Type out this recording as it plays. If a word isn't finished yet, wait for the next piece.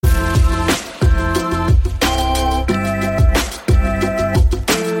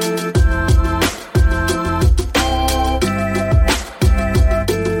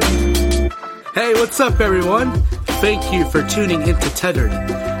up, everyone? Thank you for tuning into Tethered,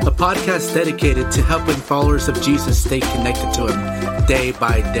 a podcast dedicated to helping followers of Jesus stay connected to Him day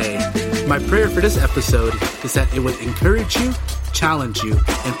by day. My prayer for this episode is that it would encourage you, challenge you,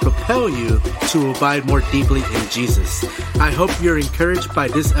 and propel you to abide more deeply in Jesus. I hope you're encouraged by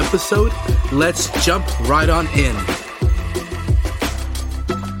this episode. Let's jump right on in.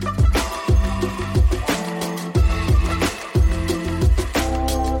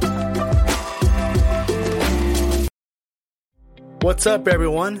 What's up,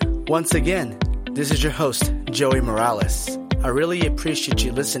 everyone? Once again, this is your host, Joey Morales. I really appreciate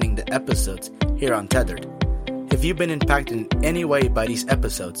you listening to episodes here on Tethered. If you've been impacted in any way by these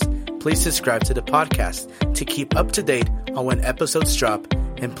episodes, please subscribe to the podcast to keep up to date on when episodes drop,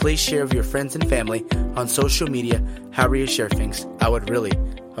 and please share with your friends and family on social media however you share things. I would really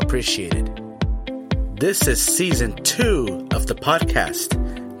appreciate it. This is season 2 of the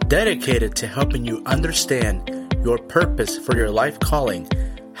podcast, dedicated to helping you understand your purpose for your life calling,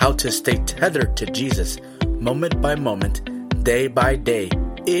 how to stay tethered to Jesus moment by moment, day by day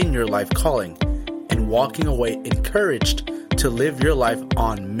in your life calling, and walking away encouraged to live your life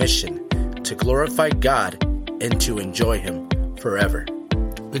on mission to glorify God and to enjoy Him forever.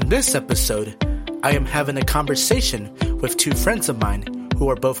 In this episode, I am having a conversation with 2 friends of mine who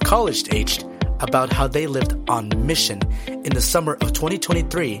are both college-aged about how they lived on mission in the summer of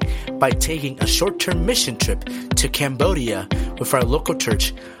 2023 by taking a short-term mission trip to Cambodia with our local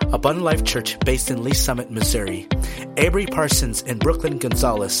church, Abundant Life Church based in Lee Summit, Missouri. Avery, Parsons, and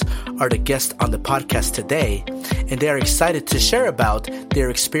Gonzalez are the guests on the podcast today, and they are excited to share about their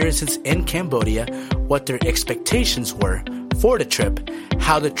experiences in Cambodia, what their expectations were for the trip,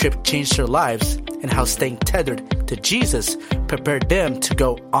 how the trip changed their lives, and how staying tethered to Jesus prepared them to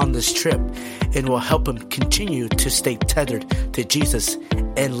go on this trip and will help them continue to stay tethered to Jesus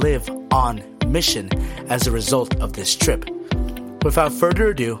and live on mission as a result of this trip. Without further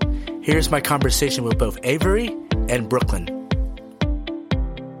ado, here's my conversation with both Avery and Brooklyn.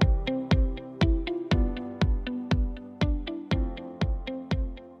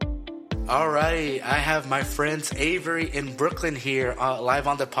 Alrighty, I have my friends Avery and Brooklyn here live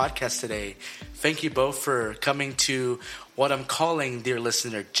on the podcast today. Thank you both for coming to what I'm calling, dear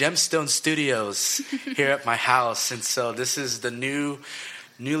listener, Gemstone Studios here at my house. And so this is the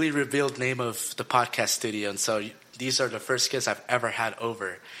newly revealed name of the podcast studio. And so these are the first guests I've ever had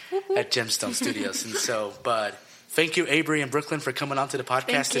over at Gemstone Studios. And so, but thank you, Avery and Brooklyn, for coming onto the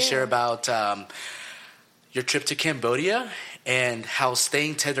podcast to share about your trip to Cambodia and how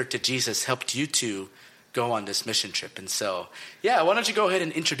staying tethered to Jesus helped you to go on this mission trip. And so, yeah, why don't you go ahead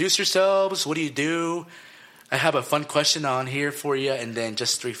and introduce yourselves? What do you do? I have a fun question on here for you, and then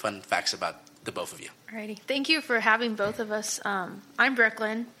just 3 fun facts about the both of you. Alrighty. Thank you for having both of us. I'm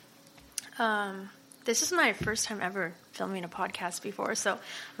Brooklyn. This is my first time ever filming a podcast before, so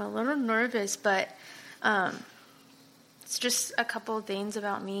I'm a little nervous, but it's just a couple of things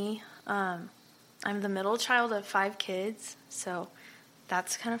about me. I'm the middle child of 5 kids, so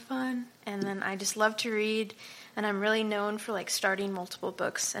that's kind of fun. And then I just love to read, and I'm really known for like starting multiple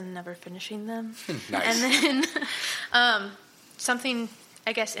books and never finishing them. Nice. And then something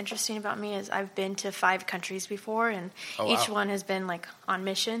I guess interesting about me is I've been to 5 countries before, and each one has been like on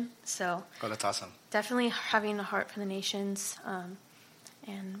mission. So that's awesome. Definitely having a heart for the nations.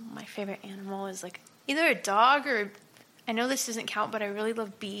 And my favorite animal is like either a dog or, I know this doesn't count, but I really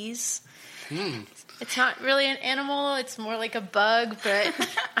love bees. It's not really an animal, it's more like a bug, but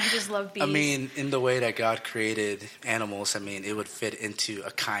I just love bees. I mean, in the way that God created animals, I mean, it would fit into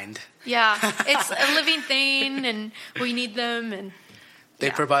a kind. Yeah, it's a living thing, and we need them, and they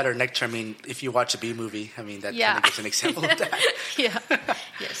provide our nectar. I mean, if you watch a bee movie, I mean, that kind of gives an example of that. Yeah.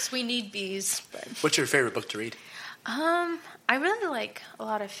 Yes, we need bees. But what's your favorite book to read? I really like a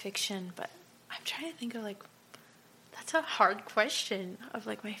lot of fiction, but I'm trying to think of like, that's a hard question of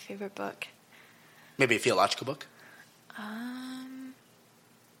like my favorite book. Maybe a theological book? I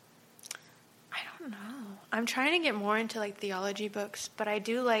don't know. I'm trying to get more into like theology books, but I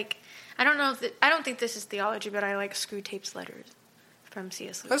do like, I don't think this is theology, but I like Screw Tape's Letters from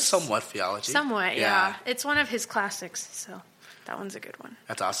C.S. Lewis. That's somewhat theology. Somewhat, yeah. It's one of his classics, so that one's a good one.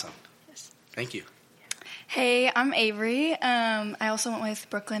 That's awesome. Yes. Thank you. Hey, I'm Avery. I also went with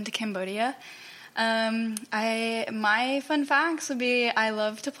Brooklyn to Cambodia. My fun facts would be I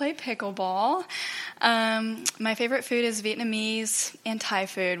love to play pickleball. My favorite food is Vietnamese and Thai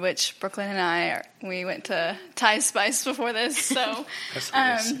food, which Brooklyn and we went to Thai Spice before this, so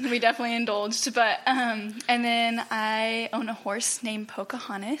we definitely indulged. But and then I own a horse named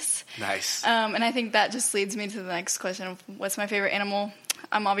Pocahontas. Nice. And I think that just leads me to the next question of what's my favorite animal.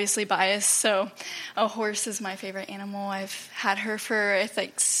 I'm obviously biased, so a horse is my favorite animal. I've had her for, I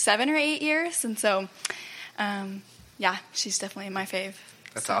think, 7 or 8 years, and so, yeah, she's definitely my fave.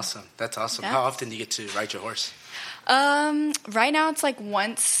 That's awesome. That's awesome. Yeah. How often do you get to ride your horse? Right now it's like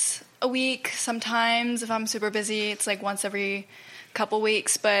once a week. Sometimes if I'm super busy, it's like once every couple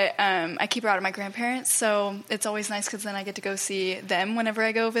weeks, but I keep her out of my grandparents, so it's always nice because then I get to go see them whenever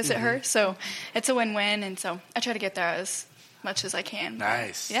I go visit her, so it's a win-win, and so I try to get there as much as I can.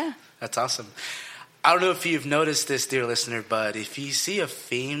 Nice. Yeah. That's awesome. I don't know if you've noticed this, dear listener, but if you see a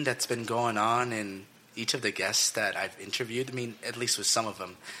theme that's been going on in each of the guests that I've interviewed, I mean, at least with some of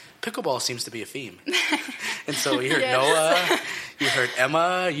them, pickleball seems to be a theme. And so you heard Noah, you heard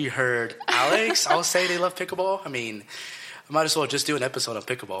Emma, you heard Alex all say they love pickleball. I mean, I might as well just do an episode on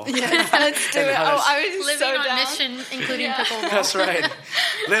pickleball. Yeah, let's do it. I was living so on down. mission, including pickleball. That's right.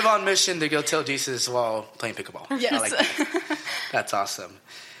 Live on mission to go tell Jesus while playing pickleball. Yes. I like that. That's awesome.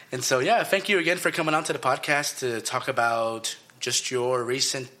 And so, yeah, thank you again for coming on to the podcast to talk about just your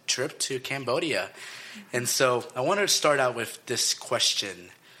recent trip to Cambodia. And so I want to start out with this question.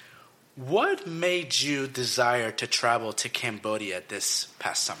 What made you desire to travel to Cambodia this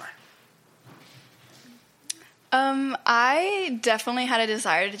past summer? I definitely had a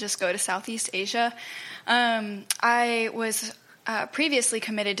desire to just go to Southeast Asia. I was previously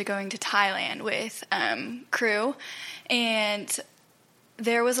committed to going to Thailand with crew, and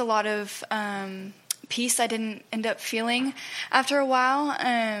there was a lot of peace I didn't end up feeling after a while,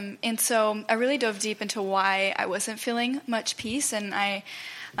 and so I really dove deep into why I wasn't feeling much peace, and I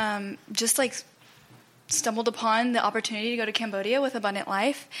just stumbled upon the opportunity to go to Cambodia with Abundant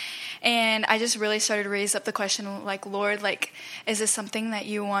Life, and I just really started to raise up the question, like, Lord, like, is this something that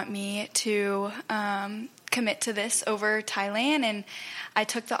you want me to commit to this over Thailand? And I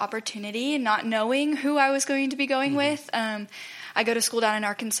took the opportunity, not knowing who I was going to be going with. I go to school down in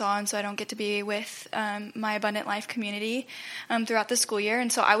Arkansas, and so I don't get to be with my Abundant Life community throughout the school year,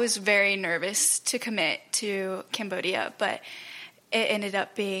 and so I was very nervous to commit to Cambodia, but it ended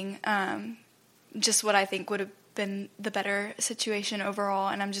up being just what I think would have been the better situation overall,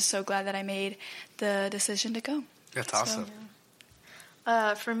 and I'm just so glad that I made the decision to go. That's awesome.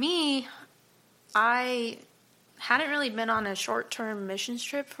 For me, I hadn't really been on a short-term missions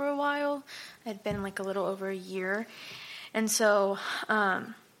trip for a while. I'd been like a little over a year, and so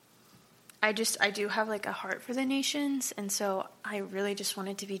I do have like a heart for the nations, and so I really just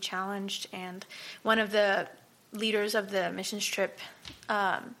wanted to be challenged. And one of the leaders of the missions trip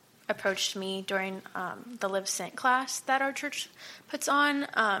approached me during the Live Sent class that our church puts on,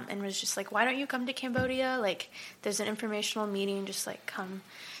 and was just like, why don't you come to Cambodia? Like, there's an informational meeting, just like come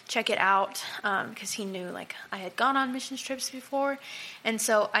check it out, because he knew like I had gone on missions trips before. And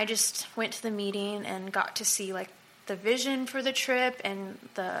so I just went to the meeting and got to see like the vision for the trip and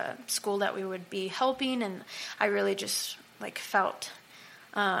the school that we would be helping, and I really just like felt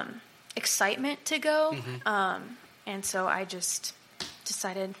excitement to go. And so I just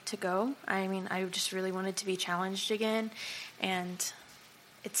decided to go. I mean, I just really wanted to be challenged again, and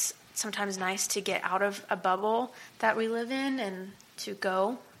it's sometimes nice to get out of a bubble that we live in and to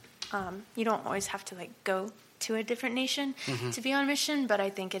go. You don't always have to like go to a different nation to be on mission, but I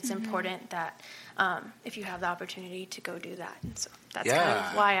think it's important that if you have the opportunity to go do that. And so that's kind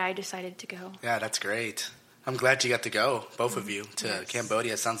of why I decided to go. Yeah, that's great. I'm glad you got to go, both of you, to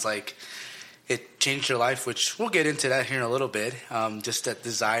Cambodia. It sounds like it changed your life, which we'll get into that here in a little bit. Just that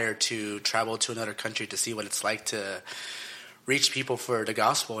desire to travel to another country to see what it's like to reach people for the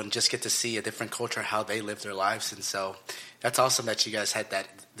gospel and just get to see a different culture, how they live their lives. And so that's awesome that you guys had that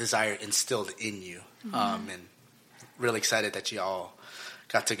desire instilled in you. And really excited that you all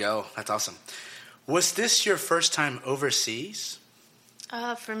got to go. That's awesome. Was this your first time overseas?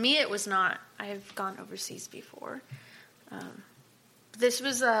 For me, it was not. I've gone overseas before. This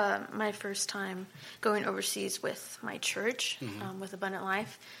was my first time going overseas with my church, with Abundant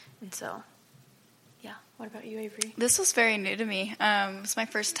Life. And so, yeah. What about you, Avery? This was very new to me. It was my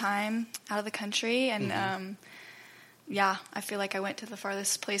first time out of the country, and I feel like I went to the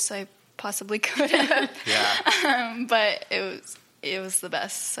farthest place I possibly could have. But it was the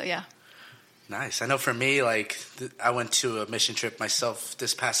best, so yeah. Nice. I know for me, like, I went to a mission trip myself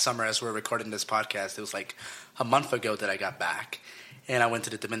this past summer as we're recording this podcast. It was like a month ago that I got back, and I went to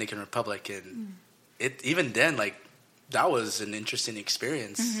the Dominican Republic, and even then, like, that was an interesting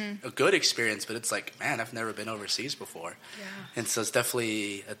experience, a good experience, but it's like, man, I've never been overseas before. And so it's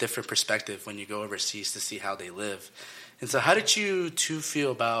definitely a different perspective when you go overseas to see how they live. And so how did you two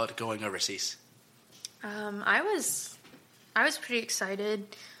feel about going overseas? I was pretty excited.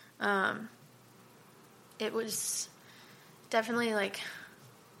 It was definitely like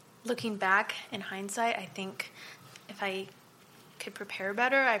looking back in hindsight, I think if I could prepare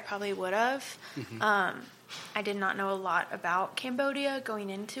better, I probably would have. I did not know a lot about Cambodia going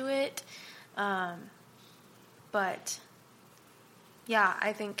into it. But yeah,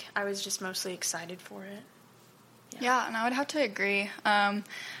 I think I was just mostly excited for it. Yeah, and I would have to agree.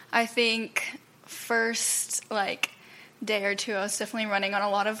 I think first, day or two, I was definitely running on a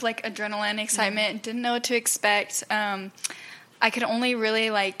lot of, adrenaline, excitement, didn't know what to expect. I could only really,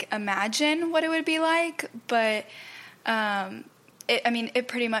 imagine what it would be like, but, it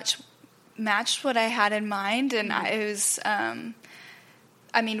pretty much matched what I had in mind, and it was, I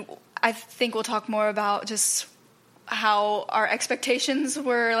think we'll talk more about just how our expectations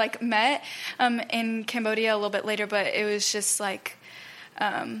were met in Cambodia a little bit later, but it was just I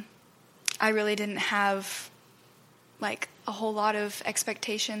really didn't have a whole lot of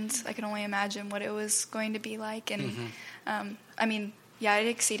expectations. I could only imagine what it was going to be like, and it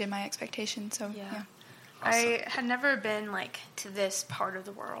exceeded my expectations. So yeah. Awesome. I had never been to this part of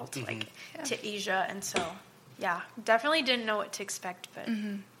the world, to Asia, and so definitely didn't know what to expect, but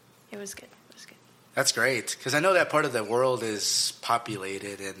it was good. That's great, because I know that part of the world is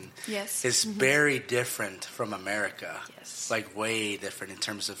populated and is very different from America. Yes. Way different in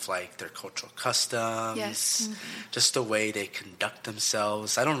terms of their cultural customs, just the way they conduct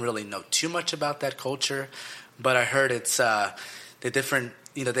themselves. I don't really know too much about that culture, but I heard it's the different.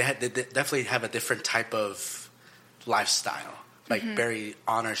 They definitely have a different type of lifestyle, very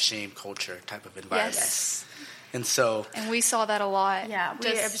honor shame culture type of environment. Yes. And we saw that a lot. Yeah,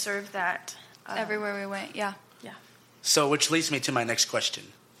 we observed that. Everywhere we went, yeah. So, which leads me to my next question.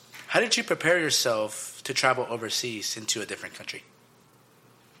 How did you prepare yourself to travel overseas into a different country?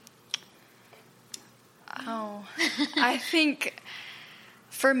 Oh, I think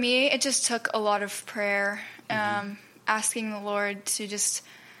for me, it just took a lot of prayer, asking the Lord to just,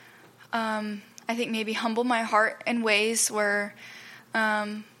 I think maybe humble my heart in ways where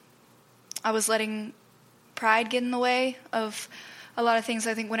I was letting pride get in the way of a lot of things.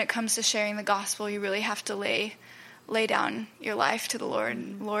 I think when it comes to sharing the gospel, you really have to lay down your life to the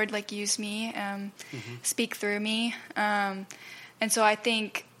Lord. Lord, use me, speak through me. And so I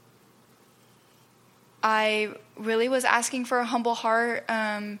think I really was asking for a humble heart,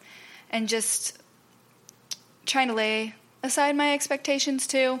 and just trying to lay aside my expectations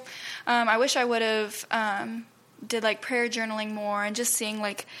too. I wish I would have did prayer journaling more, and just seeing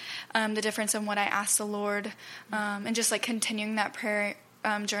the difference in what I asked the Lord, and just continuing that prayer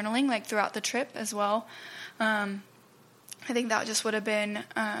journaling throughout the trip as well. I think that just would have been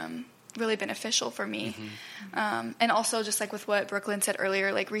really beneficial for me. And also just with what Brooklyn said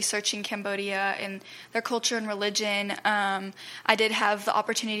earlier, researching Cambodia and their culture and religion. I did have the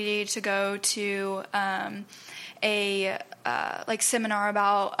opportunity to go to a seminar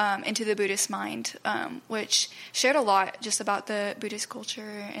about Into the Buddhist Mind, which shared a lot just about the Buddhist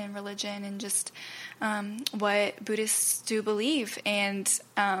culture and religion, and just what Buddhists do believe, and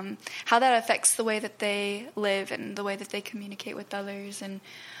how that affects the way that they live and the way that they communicate with others, and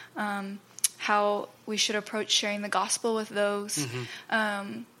how we should approach sharing the gospel with those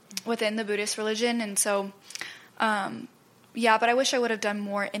within the Buddhist religion. And so but I wish I would have done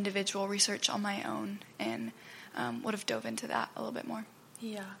more individual research on my own, and would have dove into that a little bit more.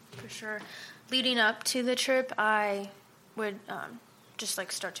 Yeah, for sure. Leading up to the trip, I would just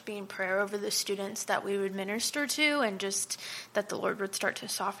start to be in prayer over the students that we would minister to, and just that the Lord would start to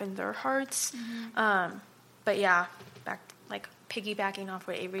soften their hearts. But yeah, piggybacking off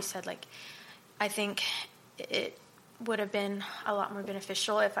what Avery said, I think it would have been a lot more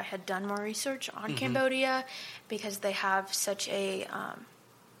beneficial if I had done more research on Cambodia, because they have such a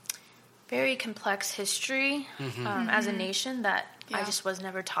very complex history as a nation that I just was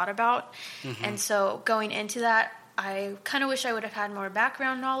never taught about. And so going into that, I kind of wish I would have had more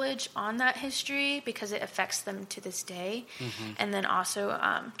background knowledge on that history, because it affects them to this day. And then also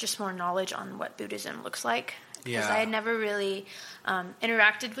just more knowledge on what Buddhism looks like. Because I had never really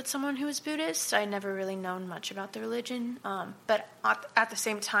interacted with someone who was Buddhist. I had never really known much about the religion. But at the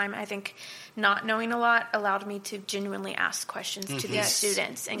same time, I think not knowing a lot allowed me to genuinely ask questions to these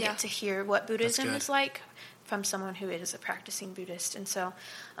students and get to hear what Buddhism is like from someone who is a practicing Buddhist. And so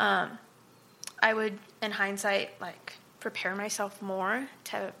I would, in hindsight, prepare myself more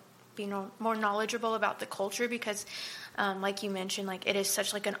to be more knowledgeable about the culture, because like you mentioned, it is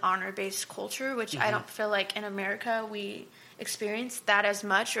such an honor-based culture, which I don't feel like in America we experience that as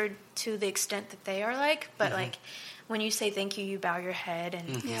much, or to the extent that they are but when you say thank you, you bow your head,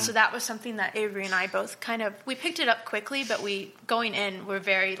 and so that was something that Avery and I both we picked it up quickly, but we going in were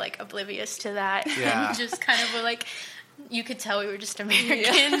very oblivious to that, and just were you could tell we were just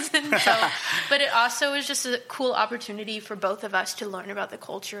Americans. And so, but it also was just a cool opportunity for both of us to learn about the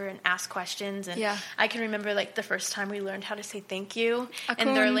culture and ask questions. And I can remember like the first time we learned how to say thank you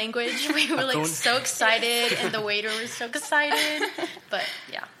in their language. We were like so excited, and the waiter was so excited. But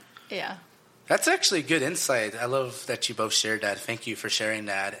yeah. That's actually good insight. I love that you both shared that. Thank you for sharing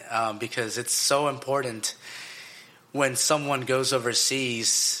that, because it's so important when someone goes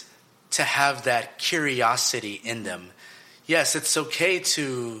overseas to have that curiosity in them. Yes, it's okay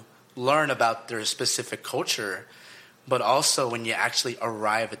to learn about their specific culture, but also when you actually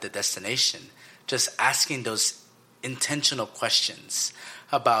arrive at the destination, just asking those intentional questions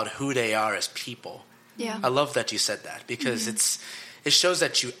about who they are as people. Yeah. I love that you said that, because it shows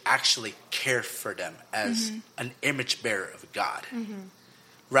that you actually care for them as an image bearer of God,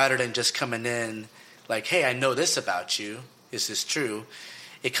 rather than just coming in like, hey, I know this about you. Is this true?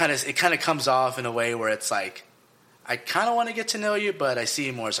 It kind of comes off in a way where it's like, I kind of want to get to know you, but I see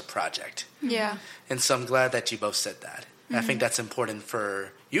you more as a project. Yeah. And so I'm glad that you both said that. I think that's important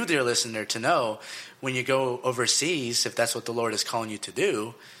for you, dear listener, to know when you go overseas, if that's what the Lord is calling you to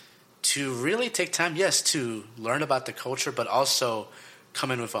do, to really take time, yes, to learn about the culture, but also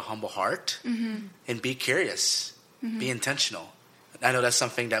come in with a humble heart and be curious, be intentional. I know that's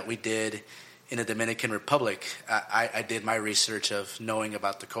something that we did in the Dominican Republic. I did my research of knowing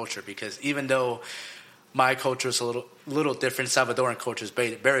about the culture, because even though my culture is a little different, Salvadoran culture is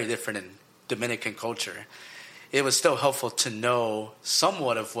very different in Dominican culture, it was still helpful to know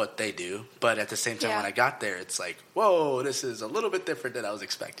somewhat of what they do. But at the same time, when I got there, it's like, whoa, this is a little bit different than I was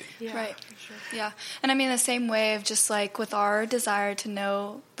expecting. Yeah, right. For sure. Yeah. And I mean, the same way of just like with our desire to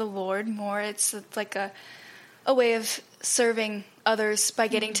know the Lord more, it's like a way of serving others by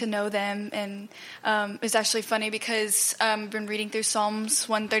getting to know them. And it's actually funny because I've been reading through Psalms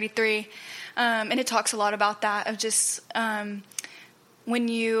 133, and it talks a lot about that, of just when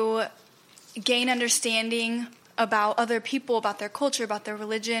you gain understanding about other people, about their culture, about their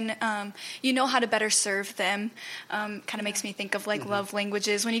religion, you know how to better serve them. Kind of makes me think of like love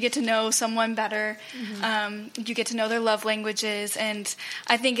languages. When you get to know someone better, you get to know their love languages. And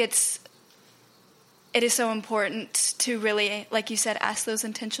I think it is so important to really, like you said, ask those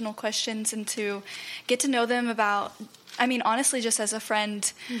intentional questions and to get to know them about, I mean, honestly, just as a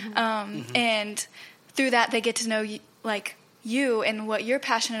friend. And through that, they get to know you and what you're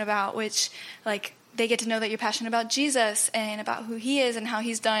passionate about, which like they get to know that you're passionate about Jesus and about who he is and how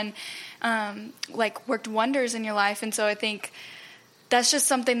he's done, worked wonders in your life. And so I think that's just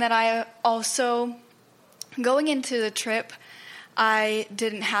something that I also, going into the trip, I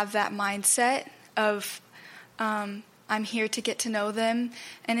didn't have that mindset of I'm here to get to know them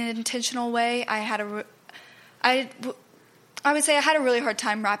in an intentional way. I would say I had a really hard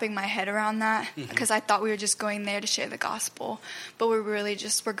time wrapping my head around that, because I thought we were just going there to share the gospel, but we're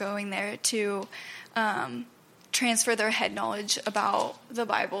going there to transfer their head knowledge about the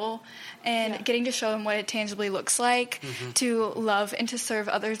Bible and getting to show them what it tangibly looks like to love and to serve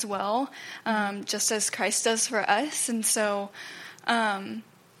others well, just as Christ does for us. And so, I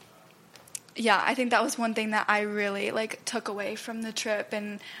think that was one thing that I really took away from the trip,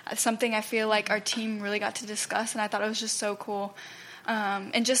 and something I feel like our team really got to discuss, and I thought it was just so cool.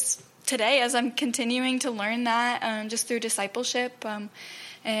 And just today, as I'm continuing to learn that, just through discipleship,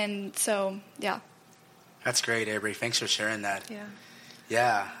 and so, That's great, Avery. Thanks for sharing that. Yeah.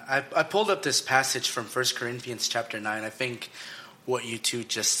 Yeah. I pulled up this passage from 1 Corinthians chapter 9. I think what you two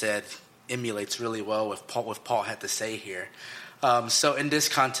just said emulates really well with what Paul had to say here. So in this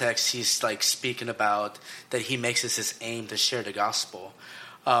context, he's speaking about that he makes this his aim to share the gospel.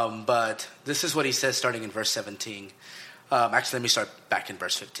 But this is what he says starting in verse 17. Actually, let me start back in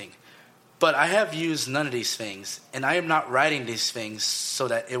verse 15. But I have used none of these things, and I am not writing these things so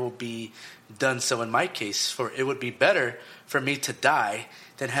that it will be done so in my case, for it would be better for me to die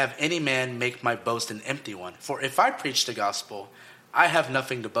than have any man make my boast an empty one. For if I preach the gospel, I have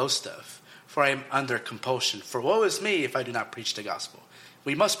nothing to boast of, for I am under compulsion. For woe is me if I do not preach the gospel.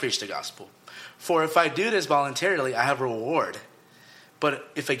 We must preach the gospel. For if I do this voluntarily, I have a reward.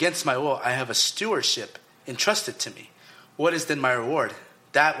 But if against my will, I have a stewardship entrusted to me. What is then my reward?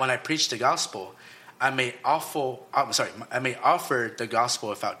 That when I preach the gospel, I may offer the gospel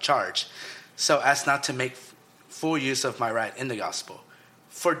without charge, so as not to make full use of my right in the gospel.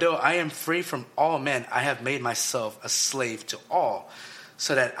 For though I am free from all men, I have made myself a slave to all,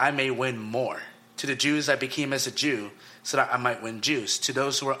 so that I may win more. To the Jews I became as a Jew, so that I might win Jews. To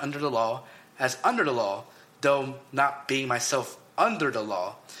those who are under the law, as under the law, though not being myself under the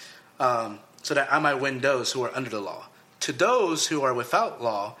law, so that I might win those who are under the law. To those who are without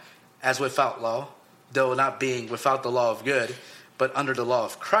law, as without law, though not being without the law of good, but under the law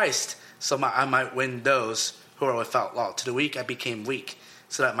of Christ, so I might win those who are without law. To the weak I became weak,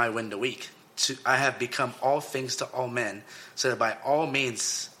 so that I might win the weak. I have become all things to all men, so that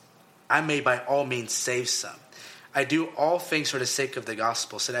I may by all means save some. I do all things for the sake of the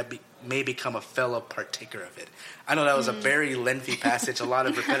gospel, so that I may become a fellow partaker of it. I know that was a very lengthy passage, a lot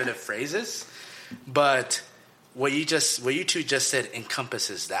of repetitive phrases, but what you two just said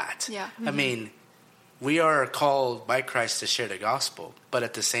encompasses that. Yeah. I mean, we are called by Christ to share the gospel, but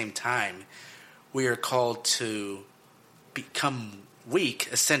at the same time, we are called to become weak,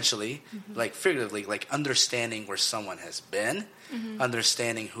 essentially, like figuratively, like understanding where someone has been,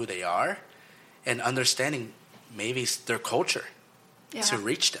 understanding who they are, and understanding maybe their culture to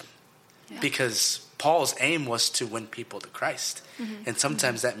reach them. Yeah. Because Paul's aim was to win people to Christ. And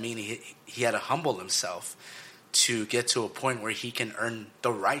sometimes that means he had to humble himself to get to a point where he can earn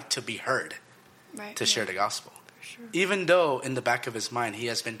the right to be heard, to share the gospel. Sure. Even though in the back of his mind he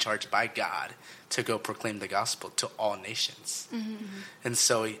has been charged by God to go proclaim the gospel to all nations. And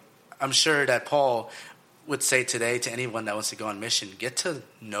so I'm sure that Paul would say today to anyone that wants to go on mission, get to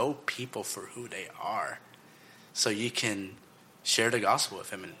know people for who they are so you can share the gospel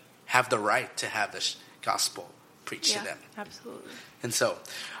with them and have the right to have this gospel preached to them. Absolutely. And so,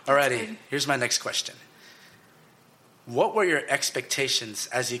 alrighty, here's my next question. What were your expectations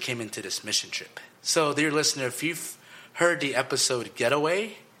as you came into this mission trip? So, dear listener, if you've heard the episode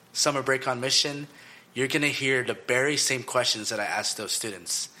Getaway, Summer Break on Mission, you're going to hear the very same questions that I asked those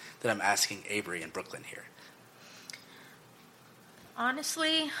students that I'm asking Avery in Brooklyn here.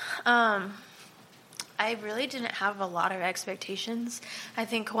 Honestly, I really didn't have a lot of expectations. I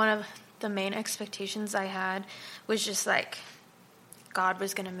think one of the main expectations I had was just like God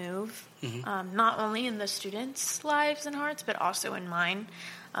was going to move, not only in the students' lives and hearts, but also in mine.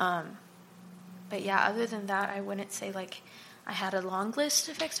 But yeah, other than that, I wouldn't say like I had a long list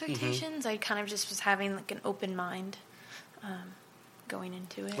of expectations. I kind of just was having like an open mind going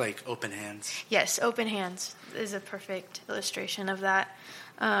into it. Like open hands. Yes, open hands is a perfect illustration of that.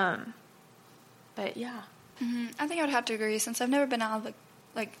 But yeah. I think I would have to agree, since I've never been out of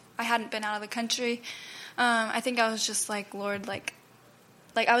I hadn't been out of the country. I think I was just like, Lord, like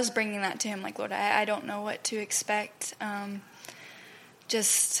I was bringing that to him, like, Lord, I don't know what to expect.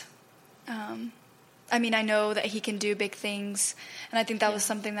 I mean, I know that he can do big things, and I think that was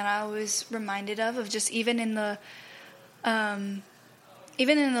something that I was reminded of just even in the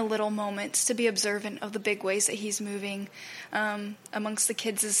little moments, to be observant of the big ways that he's moving amongst the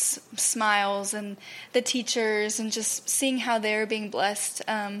kids' smiles and the teachers, and just seeing how they're being blessed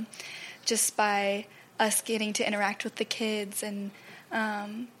just by us getting to interact with the kids and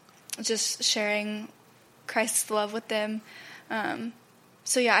just sharing Christ's love with them.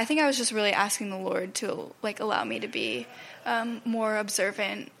 So yeah, I think I was just really asking the Lord to like allow me to be more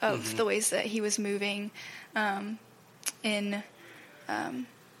observant of the ways that he was moving in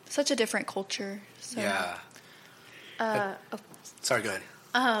such a different culture. So. Yeah. Sorry, go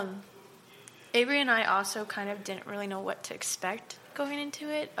ahead. Avery and I also kind of didn't really know what to expect going into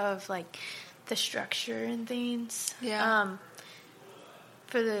it, of like the structure and things. Yeah.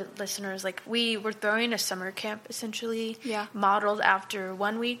 For the listeners, like we were throwing a summer camp essentially, modeled after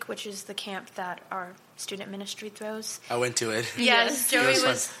 1 week, which is the camp that our student ministry throws. I went to it. Yes,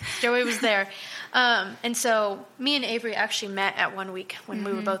 Joey was there. And so me and Avery actually met at 1 week when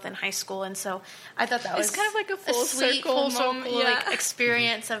we were both in high school, and so I thought that was kind of like a full sweet, circle like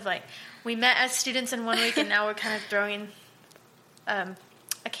experience of like we met as students in 1 week, and now we're kind of throwing a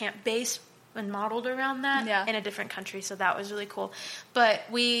camp base and modeled around that in a different country, so that was really cool. But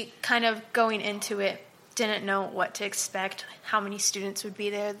we kind of going into it didn't know what to expect, how many students would be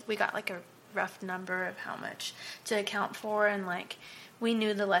there. We got like a rough number of how much to account for, and like we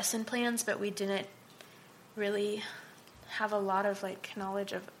knew the lesson plans, but we didn't really have a lot of like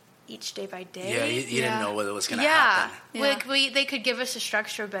knowledge of each day by day. Yeah, you didn't know what was going to happen. Like they could give us a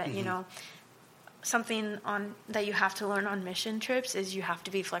structure, but you know, something on that you have to learn on mission trips is you have to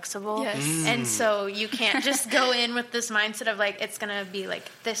be flexible. Yes. And so you can't just go in with this mindset of like it's going to be like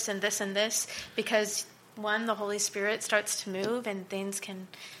this and this and this, because one, the Holy Spirit starts to move and things can,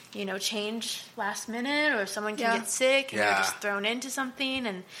 you know, change last minute, or someone can get sick and you're just thrown into something.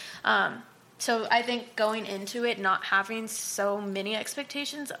 And so I think going into it, not having so many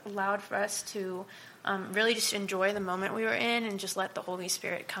expectations, allowed for us to really just enjoy the moment we were in and just let the Holy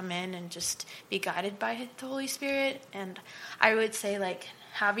Spirit come in and just be guided by the Holy Spirit. And I would say like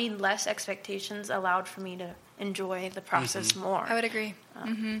having less expectations allowed for me to enjoy the process more. I would agree.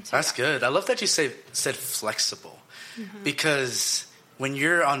 So that's good. I love that you said flexible, because when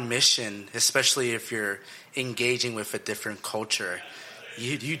you're on mission, especially if you're engaging with a different culture,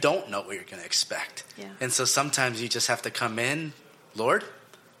 you don't know what you're going to expect. Yeah. And so sometimes you just have to come in, Lord,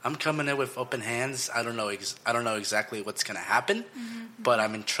 I'm coming in with open hands. I don't know exactly what's going to happen, but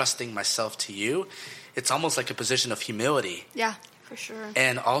I'm entrusting myself to you. It's almost like a position of humility. Yeah, For sure.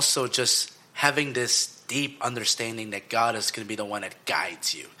 And also just having this deep understanding that God is going to be the one that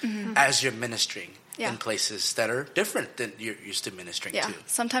guides you as you're ministering in places that are different than you're used to ministering to.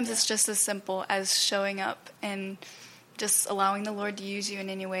 Sometimes it's just as simple as showing up and just allowing the Lord to use you in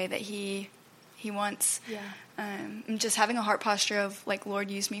any way that He wants. Yeah. And just having a heart posture of, like,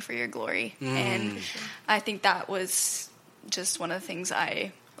 Lord, use me for your glory. And I think that was just one of the things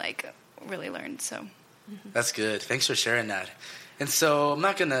I, like, really learned. So That's good. Thanks for sharing that. And so I'm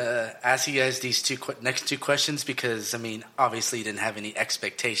not going to ask you guys these next two questions because, I mean, obviously you didn't have any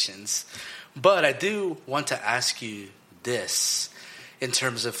expectations. But I do want to ask you this in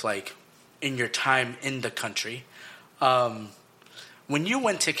terms of, like, in your time in the country. When you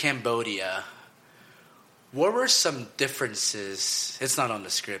went to Cambodia, what were some differences? It's not on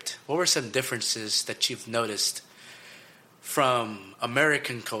the script. What were some differences that you've noticed from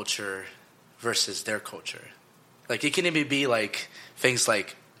American culture versus their culture? Like, it can even be like things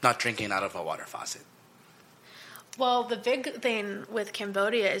like not drinking out of a water faucet. Well, the big thing with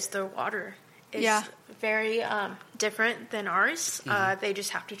Cambodia is their water is very different than ours. They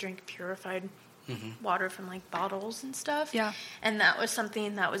just have to drink purified water from, like, bottles and stuff. Yeah. And that was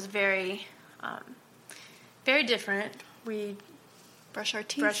something that was very, very different. We brush our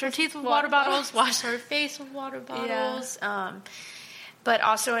teeth with water bottles, wash our face with water bottles. But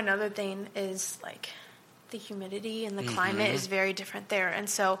also another thing is, like, the humidity and the climate is very different there. And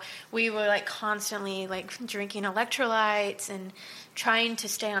so we were, like, constantly, like, drinking electrolytes and trying to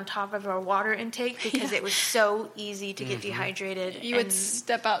stay on top of our water intake because it was so easy to get dehydrated. You would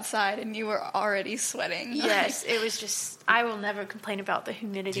step outside and you were already sweating. Yes, it was just, I will never complain about the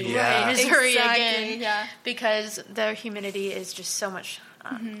humidity in Yeah. Missouri Exactly, again because their humidity is just so much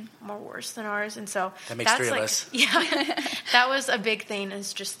more worse than ours. And so That makes three of like, us. Yeah, that was a big thing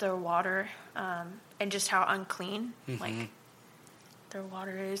is just their water and just how unclean like their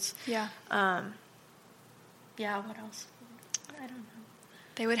water is. Yeah. Yeah, what else? I don't know.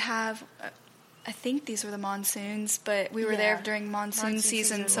 They would have, I think these were the monsoons, but we were there during monsoon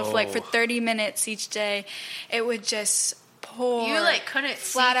season. So, like, for 30 minutes each day, it would just pour. You, like, couldn't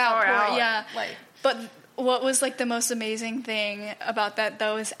flat see out far pour. out. Yeah. Like, but what was, like, the most amazing thing about that,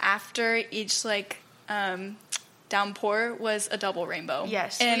 though, is after each, like, downpour was a double rainbow.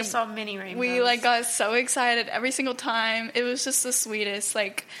 Yes, and we saw mini rainbows. We, like, got so excited every single time. It was just the sweetest,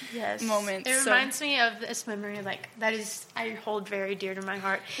 like, moment. It reminds me of this memory, like, that is, I hold very dear to my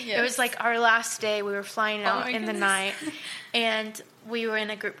heart. Yes. It was, like, our last day. We were flying out in the night, and we were in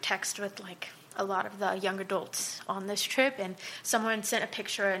a group text with, like, a lot of the young adults on this trip, and someone sent a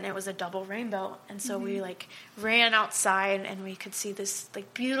picture, and it was a double rainbow, and so we, like, ran outside, and we could see this,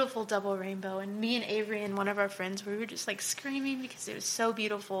 like, beautiful double rainbow, and me and Avery and one of our friends, we were just, like, screaming because it was so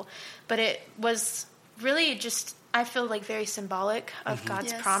beautiful, but it was really just, I feel like, very symbolic of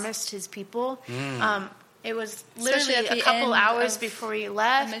God's promise to His people. It was literally a couple hours before we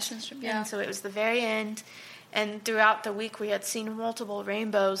left, mission trip, and so it was the very end, and throughout the week we had seen multiple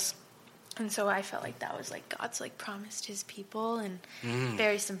rainbows. And so I felt like that was, like, God's, like, promised His people and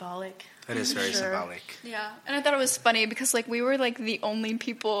very symbolic. That is very symbolic. Yeah. And I thought it was funny because, like, we were, like, the only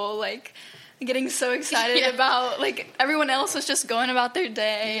people, like, getting so excited about, like, everyone else was just going about their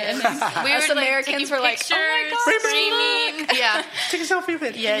day. And we were, Americans were like, oh, my gosh, look. Yeah. Take a selfie with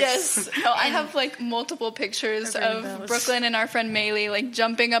it. Yes. No, I have, like, multiple pictures of Brooklyn and our friend Maylee, like,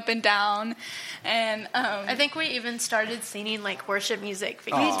 jumping up and down. And I think we even started singing, like, worship music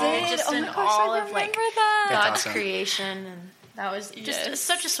because we were just in gosh, all I of, like, that. God's awesome. creation. And that was just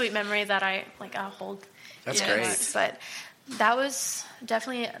such a sweet memory that I'll hold. That's great. Much. But that was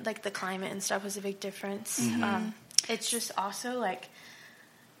definitely, like, the climate and stuff was a big difference. It's just also, like,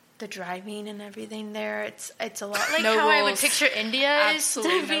 the driving and everything there. It's a lot like no how rules. I would picture India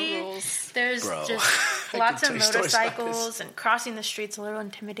Absolutely is to be. no rules. There's just lots of motorcycles and crossing the streets a little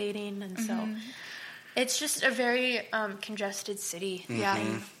intimidating, and so it's just a very congested city. Yeah,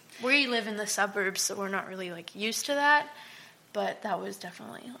 and we live in the suburbs, so we're not really, like, used to that. But that was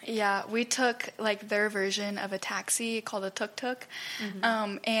definitely, like... Yeah, we took, like, their version of a taxi called a tuk-tuk.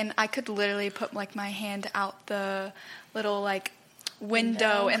 And I could literally put, like, my hand out the little, like,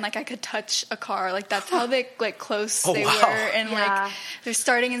 window and like I could touch a car. Like that's how they like close they wow. were, and Yeah. like they're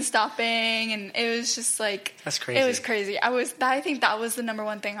starting and stopping, and it was just like That's crazy. It was crazy. I think that was the number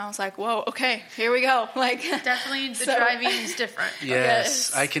one thing. I was like, whoa, okay, here we go. Like Definitely the So- driving is different.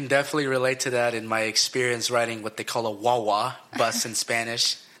 Yes, I can definitely relate to that in my experience riding what they call a Wawa bus in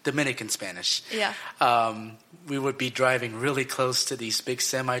Spanish, Dominican Spanish. Yeah. We would be driving really close to these big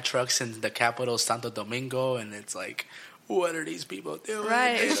semi-trucks in the capital, Santo Domingo, and it's like, what are these people doing?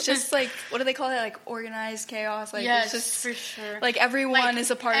 Right. It's just like, what do they call it? Like organized chaos. Like Yes, it's just for sure. like everyone Like,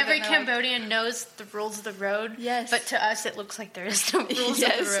 is a part of it. Every and they're like, Cambodian knows the rules of the road. Yes. But to us, it looks like there is no rules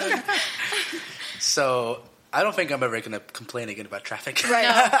Yes. of the road. So I don't think I'm ever going to complain again about traffic.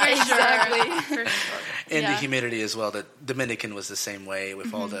 right. Exactly. For sure. And the Yeah. humidity as well. The Dominican was the same way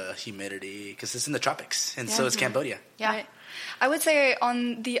with all the humidity because it's in the tropics, and so is Cambodia. Yeah. Right. I would say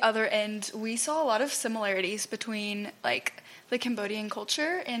on the other end, we saw a lot of similarities between like the Cambodian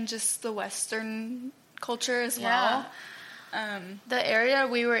culture and just the Western culture as well. The area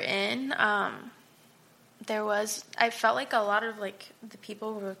we were in, I felt like a lot of like the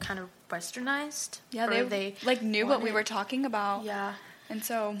people were kind of westernized. Yeah, or they like knew what we wanted- were talking about. Yeah. And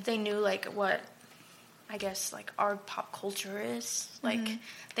so They knew like what I guess like our pop culture is. Like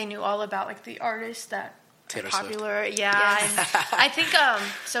they knew all about like the artists that Taylor are Swift. popular. Yeah. Yes. And I think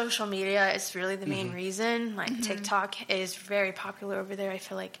social media is really the main reason. Like TikTok is very popular over there. I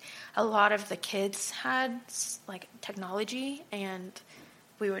feel like a lot of the kids had like technology, and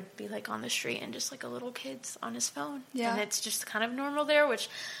we would be like on the street and just like a little kid's on his phone. Yeah. And it's just kind of normal there, which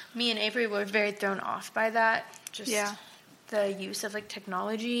me and Avery were very thrown off by that. Just Yeah. the use of like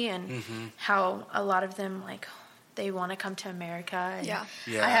technology and how a lot of them like they want to come to America. And Yeah.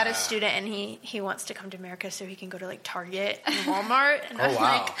 Yeah. I had a student and he wants to come to America so he can go to like Target and Walmart. And Oh, I'm wow.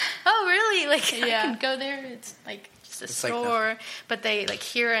 like, oh really? Like I Yeah. can go there. It's like just a It's like store. But they like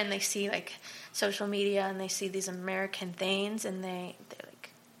hear and they see like social media and they see these American things and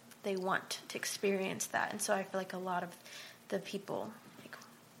they want to experience that. And so I feel like a lot of the people like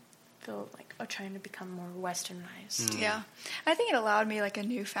feel like are trying to become more westernized. Yeah. I think it allowed me like a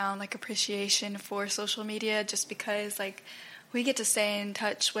newfound like appreciation for social media just because like we get to stay in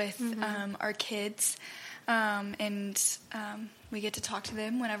touch with our kids and we get to talk to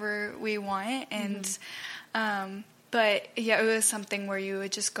them whenever we want and but yeah, it was something where you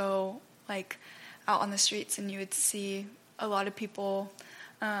would just go like out on the streets and you would see a lot of people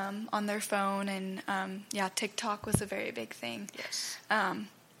on their phone and yeah, TikTok was a very big thing. Yes.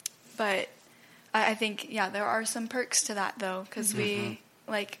 But I think, yeah, there are some perks to that, though, because we,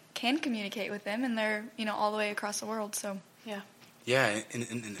 like, can communicate with them, and they're, you know, all the way across the world, so. Yeah. Yeah, in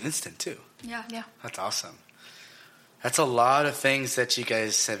an instant, too. Yeah. Yeah. That's awesome. That's a lot of things that you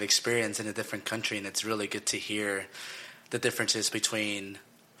guys have experienced in a different country, and it's really good to hear the differences between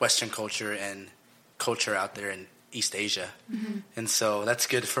Western culture and culture out there in East Asia. And so that's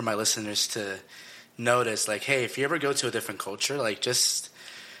good for my listeners to notice, like, hey, if you ever go to a different culture, like, just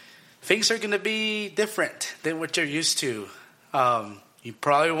things are going to be different than what you're used to. You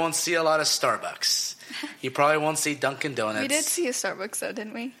probably won't see a lot of Starbucks. You probably won't see Dunkin' Donuts. We did see a Starbucks, though,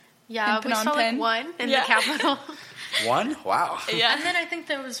 didn't we? Yeah, In we Phnom saw like Penh? one in Yeah. the capital. One? Wow. Yeah. And then I think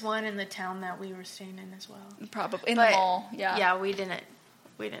there was one in the town that we were staying in as well. Probably. In But, the mall, yeah. Yeah, we didn't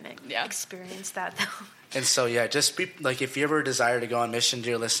Yeah. experience that though. And so, yeah, just be like, if you ever desire to go on mission,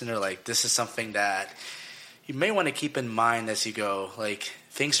 dear listener, like, this is something that you may want to keep in mind as you go. Like,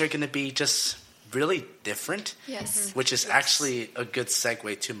 things are going to be just really different. Yes. Which is actually a good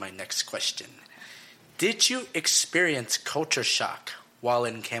segue to my next question. Did you experience culture shock while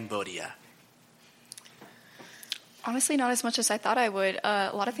in Cambodia? Honestly, not as much as I thought I would.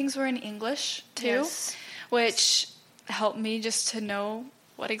 A lot of things were in English, too, Yes. which helped me just to know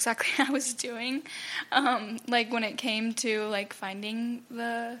what exactly I was doing. Like, when it came to, like, finding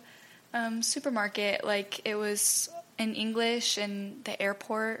the supermarket, like, it was in English and the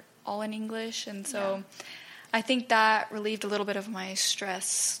airport all in English. And so I think that relieved a little bit of my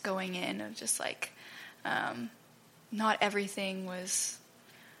stress going in of just, like, not everything was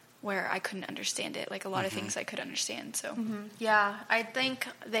where I couldn't understand it. Like, a lot of things I could understand, so. Yeah, I think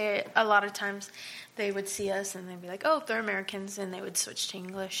a lot of times they would see us and they'd be like, oh, they're Americans, and they would switch to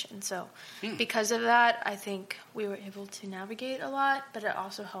English. And so because of that, I think we were able to navigate a lot, but it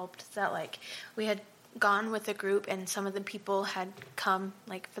also helped that, like, we had gone with a group and some of the people had come,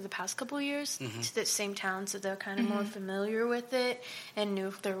 like, for the past couple of years to the same town, so they're kind of more familiar with it and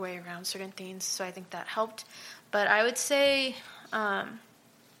knew their way around certain things, so I think that helped. But I would say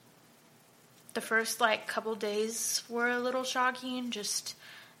the first, like, couple days were a little shocking, just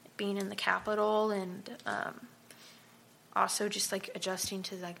being in the capital and also just like adjusting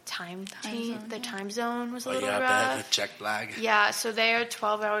to like time zone was a Oh, little yeah, rough. the jet lag. Yeah, so they are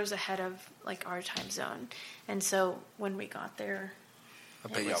 12 hours ahead of like our time zone, and so when we got there, I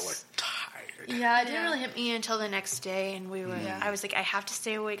bet y'all were tired. Yeah, it didn't really hit me until the next day, and we were. Yeah. I was like, I have to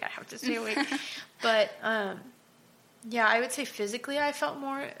stay awake. But yeah, I would say physically, I felt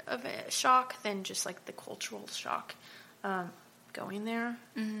more of a shock than just like the cultural shock going there.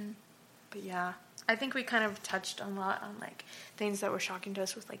 Mm-hmm. But yeah, I think we kind of touched a lot on like things that were shocking to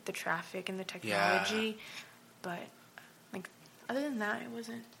us with like the traffic and the technology. Yeah. But like other than that, it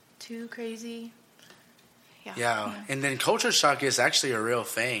wasn't too crazy. Yeah, and then culture shock is actually a real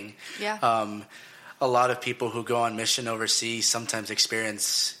thing. Yeah. A lot of people who go on mission overseas sometimes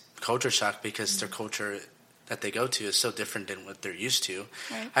experience culture shock because their culture that they go to is so different than what they're used to.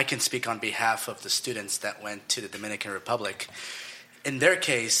 Right. I can speak on behalf of the students that went to the Dominican Republic. In their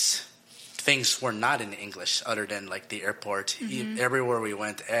case, things were not in English other than like the airport. Everywhere we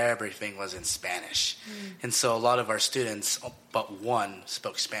went, everything was in Spanish. And so a lot of our students, but one,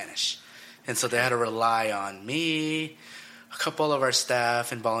 spoke Spanish. And so they had to rely on me, a couple of our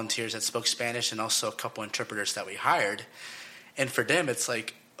staff and volunteers that spoke Spanish, and also a couple interpreters that we hired. And for them, it's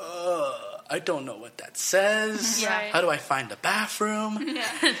like, I don't know what that says. Right. How do I find the bathroom?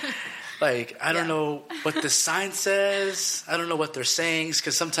 Like, I don't know what the sign says. I don't know what they're saying.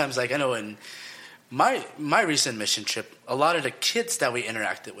 Because sometimes, like, I know in my recent mission trip, a lot of the kids that we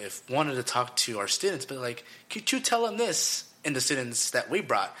interacted with wanted to talk to our students, but like, could you tell them this? And the students that we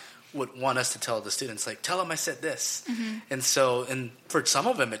brought would want us to tell the students, like, tell them I said this. And so, and for some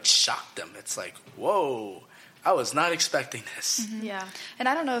of them, it shocked them. It's like, whoa, I was not expecting this. Yeah. And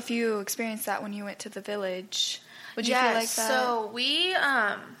I don't know if you experienced that when you went to the village. Would you feel like that? So we,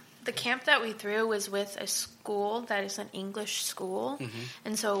 the camp that we threw was with a school that is an English school.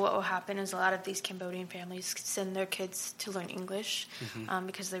 And so what will happen is a lot of these Cambodian families send their kids to learn English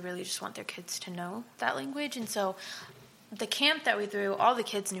because they really just want their kids to know that language. And so the camp that we threw, all the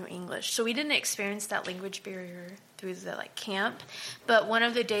kids knew English. So we didn't experience that language barrier through the like camp. But one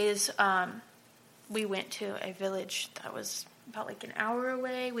of the days we went to a village that was about like an hour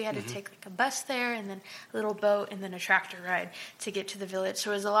away. We had to take like a bus there and then a little boat and then a tractor ride to get to the village.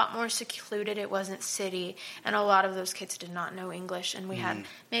 So it was a lot more secluded. It wasn't city, and a lot of those kids did not know English. And we had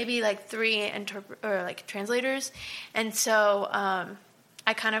maybe like 3 translators, and so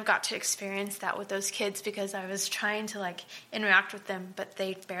I kind of got to experience that with those kids because I was trying to like interact with them, but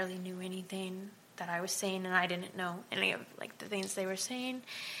they barely knew anything that I was saying, and I didn't know any of like the things they were saying.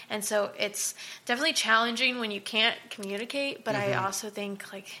 And so it's definitely challenging when you can't communicate, but I also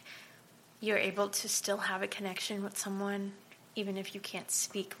think like you're able to still have a connection with someone even if you can't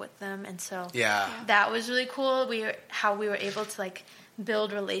speak with them. And so that was really cool. How we were able to like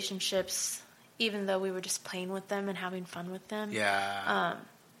build relationships even though we were just playing with them and having fun with them.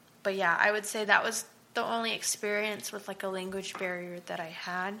 But yeah, I would say that was the only experience with like a language barrier that I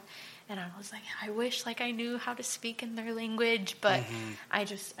had. And I was like, I wish like I knew how to speak in their language, but I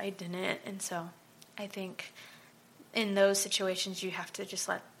didn't. And so I think in those situations you have to just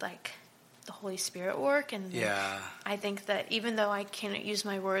let like the Holy Spirit work. And I think that even though I can't use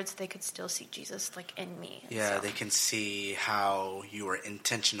my words, they could still see Jesus like in me. Yeah, they can see how you were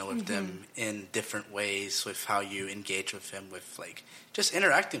intentional with them in different ways, with how you engage with them, with like just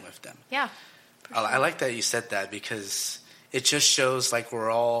interacting with them. Yeah. I like that you said that because it just shows like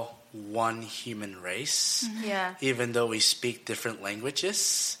we're all one human race. Yeah. Even though we speak different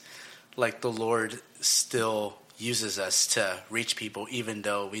languages, like the Lord still uses us to reach people even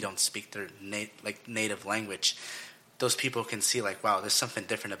though we don't speak their native language. Those people can see like, wow, there's something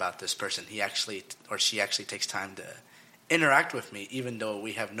different about this person. He actually or she actually takes time to interact with me even though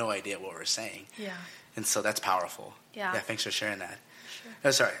we have no idea what we're saying. Yeah. And so that's powerful. Yeah. Thanks for sharing that. Sure.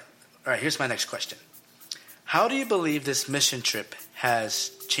 Oh, sorry. All right, here's my next question. How do you believe this mission trip has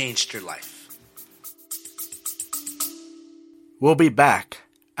changed your life? We'll be back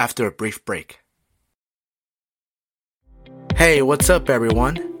after a brief break. Hey, what's up,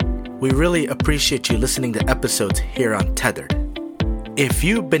 everyone? We really appreciate you listening to episodes here on Tethered. If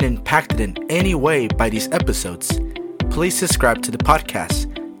you've been impacted in any way by these episodes, please subscribe to the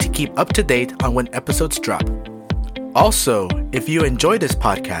podcast to keep up to date on when episodes drop. Also, if you enjoy this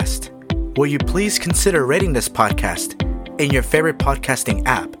podcast, will you please consider rating this podcast in your favorite podcasting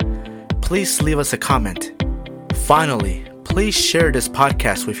app? Please leave us a comment. Finally, please share this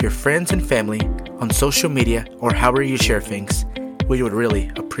podcast with your friends and family on social media or however you share things. We would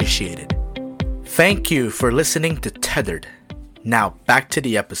really appreciate it. Thank you for listening to Tethered. Now back to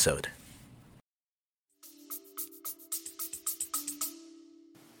the episode.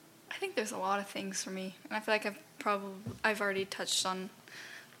 I think there's a lot of things for me, and I feel like I've I've already touched on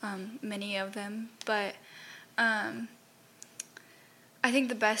many of them, but I think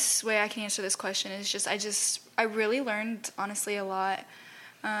the best way I can answer this question is I really learned, honestly, a lot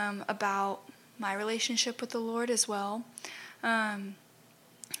about my relationship with the Lord as well. And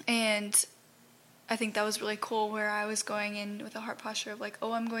I think that was really cool, where I was going in with a heart posture of like,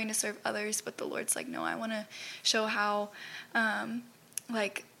 oh, I'm going to serve others, but the Lord's like, no, I want to show how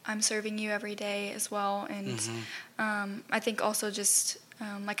like I'm serving you every day as well. And I think also just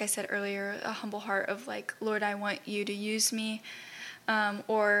like I said earlier, a humble heart of like, Lord, I want you to use me.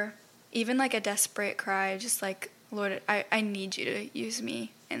 Or even like a desperate cry, just like, Lord, I need you to use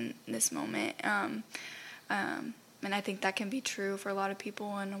me in this moment. And I think that can be true for a lot of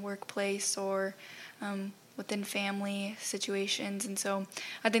people in a workplace or within family situations. And so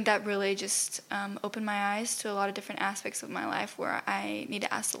I think that really just opened my eyes to a lot of different aspects of my life where I need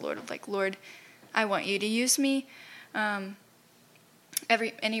to ask the Lord, like, Lord, I want you to use me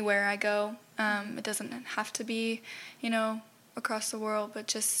anywhere I go. It doesn't have to be, across the world, but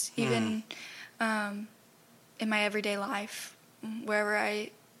just even in my everyday life, wherever I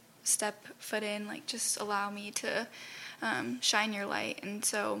step foot in, like, just allow me to shine your light. And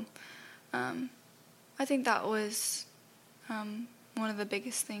so I think that was one of the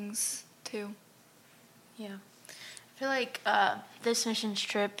biggest things too. Yeah, I feel like this mission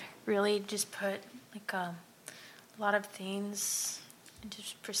trip really just put like a lot of things into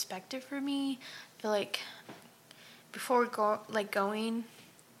perspective for me. I feel like before going,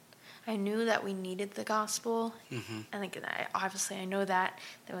 I knew that we needed the gospel, and like obviously I know that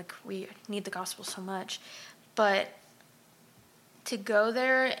like we need the gospel so much, but to go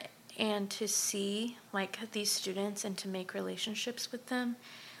there and to see like these students and to make relationships with them,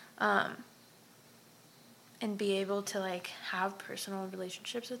 and be able to like have personal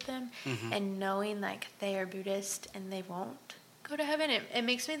relationships with them, and knowing like they are Buddhist and they won't go to heaven, it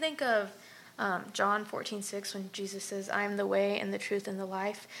makes me think of John 14:6, when Jesus says, I am the way and the truth and the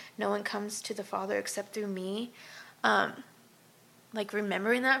life. No one comes to the Father except through me. Like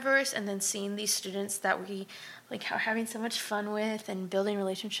remembering that verse and then seeing these students that we like are having so much fun with and building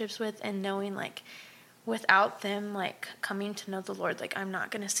relationships with, and knowing like without them like coming to know the Lord, like I'm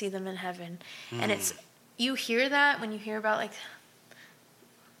not going to see them in heaven. And you hear that when you hear about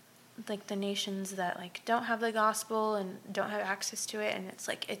like the nations that like don't have the gospel and don't have access to it, and it's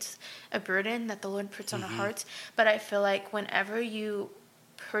like it's a burden that the Lord puts on our hearts. But I feel like whenever you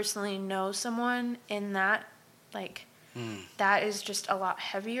personally know someone in that, like that is just a lot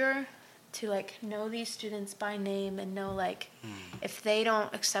heavier to like know these students by name and know like if they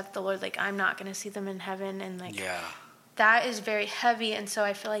don't accept the Lord, like I'm not going to see them in heaven, and like that is very heavy. And so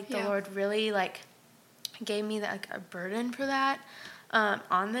I feel like the Lord really like gave me like a burden for that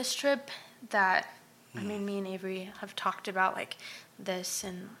on this trip, that I mean, me and Avery have talked about like this,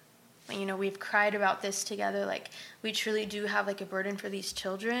 and we've cried about this together. Like we truly do have like a burden for these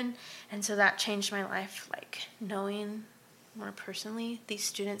children, and so that changed my life, like knowing more personally these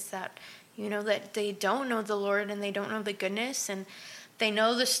students that that they don't know the Lord and they don't know the goodness, and they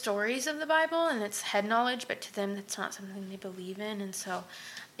know the stories of the Bible and it's head knowledge, but to them it's not something they believe in. And so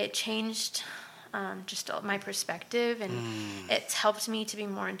it changed just my perspective, and it's helped me to be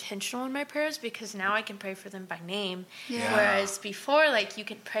more intentional in my prayers, because now I can pray for them by name. Whereas before, like, you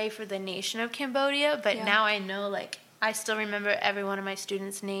could pray for the nation of Cambodia, but now I know, like, I still remember every one of my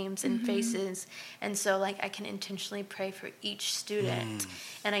students' names and faces, and so, like, I can intentionally pray for each student,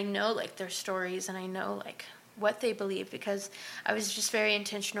 and I know, like, their stories, and I know, like, what they believe, because I was just very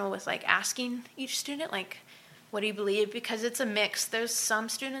intentional with, like, asking each student, like, what do you believe? Because it's a mix. There's some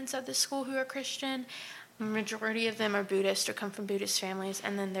students at this school who are Christian. Majority of them are Buddhist or come from Buddhist families.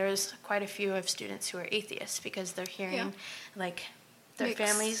 And then there's quite a few of students who are atheists, because they're hearing, like, their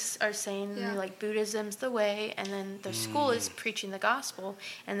families are saying, like, Buddhism's the way. And then their school is preaching the gospel.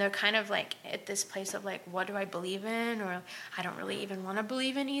 And they're kind of, like, at this place of, like, what do I believe in? Or I don't really even want to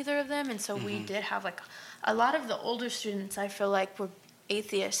believe in either of them. And so we did have, like, a lot of the older students, I feel like, were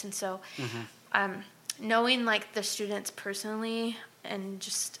atheists. And so knowing like the students personally, and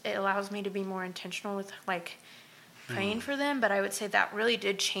just it allows me to be more intentional with like praying for them. But I would say that really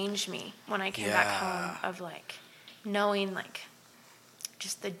did change me when I came back home, of like knowing like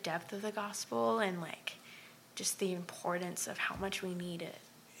just the depth of the gospel and like just the importance of how much we need it.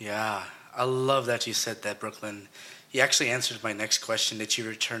 Yeah, I love that you said that, Brooklyn. You actually answered my next question, that you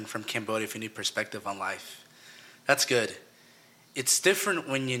returned from Cambodia with a new perspective on life. That's good. It's different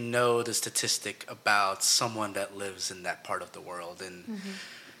when you know the statistic about someone that lives in that part of the world. And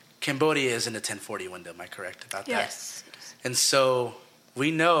Cambodia is in the 1040 window, am I correct about that? Yes. And so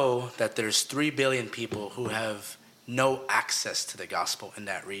we know that there's 3 billion people who have no access to the gospel in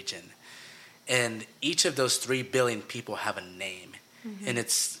that region. And each of those 3 billion people have a name. Mm-hmm. And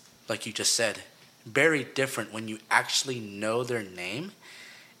it's, like you just said, very different when you actually know their name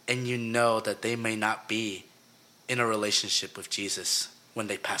and you know that they may not be in a relationship with Jesus when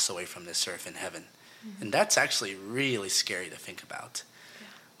they pass away from this earth in heaven. Mm-hmm. And that's actually really scary to think about. Yeah.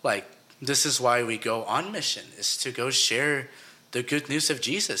 Like, this is why we go on mission, is to go share the good news of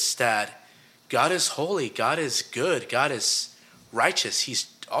Jesus, that God is holy, God is good, God is righteous, he's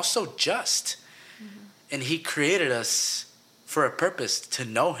also just. Mm-hmm. And he created us for a purpose, to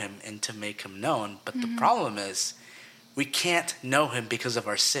know him and to make him known. But the problem is, we can't know him because of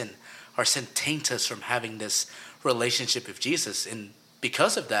our sin. Our sin taints us from having this relationship with Jesus. And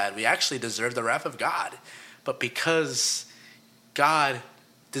because of that, we actually deserve the wrath of God. But because God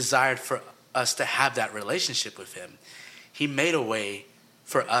desired for us to have that relationship with him, he made a way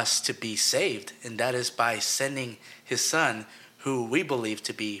for us to be saved. And that is by sending his son, who we believe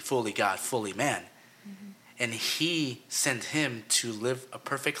to be fully God, fully man. And he sent him to live a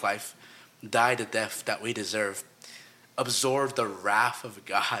perfect life, die the death that we deserve, absorb the wrath of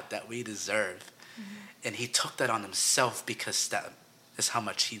God that we deserve. Mm-hmm. And he took that on himself because that is how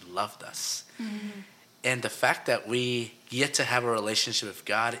much he loved us. Mm-hmm. And the fact that we get to have a relationship with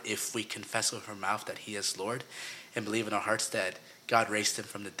God if we confess with our mouth that he is Lord and believe in our hearts that God raised him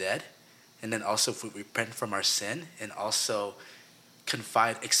from the dead, and then also if we repent from our sin and also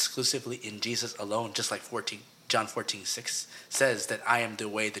confide exclusively in Jesus alone, just like John 14:6 says that I am the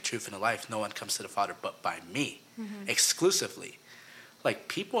way, the truth, and the life. No one comes to the Father but by me, exclusively. Like,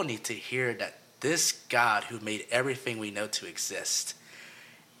 people need to hear that this God who made everything we know to exist,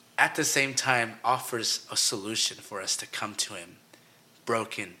 at the same time offers a solution for us to come to him,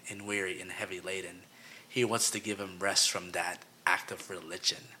 broken and weary and heavy laden. He wants to give him rest from that act of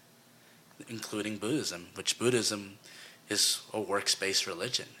religion, including Buddhism, which Buddhism is a works-based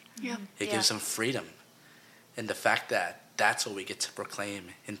religion. Yeah. It gives them freedom. And the fact that that's what we get to proclaim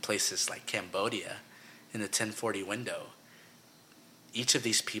in places like Cambodia in the 1040 window. Each of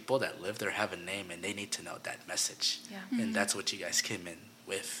these people that live there have a name, and they need to know that message. Yeah. Mm-hmm. And that's what you guys came in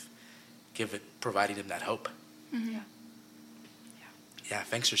with, providing them that hope. Mm-hmm. Yeah,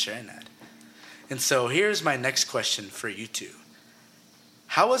 thanks for sharing that. And so here's my next question for you two.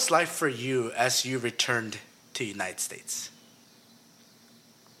 How was life for you as you returned to the United States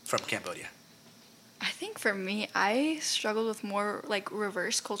from Cambodia? I think for me, I struggled with more like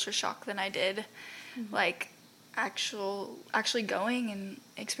reverse culture shock than I did like actually going and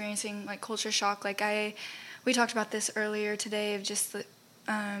experiencing like culture shock. Like we talked about this earlier today of just the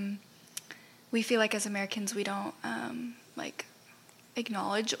we feel like as Americans we don't like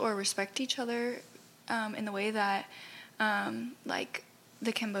acknowledge or respect each other in the way that like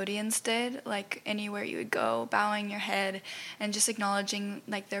the Cambodians did, like anywhere you would go, bowing your head and just acknowledging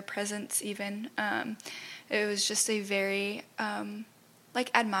like their presence even. It was just a very like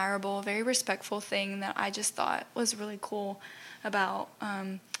admirable, very respectful thing that I just thought was really cool about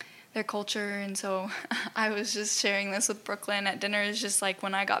their culture. And so I was just sharing this with Brooklyn at dinner. It's just like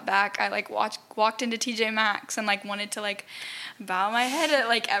when I got back, I like walked into TJ Maxx and like wanted to like bow my head at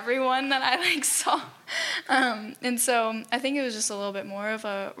like everyone that I like saw. And so I think it was just a little bit more of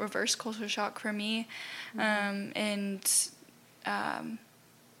a reverse culture shock for me. And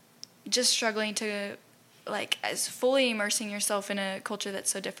just struggling to like as fully immersing yourself in a culture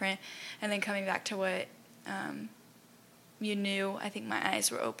that's so different and then coming back to what you knew. I think my eyes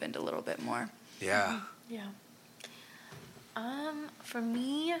were opened a little bit more. Yeah. Yeah. For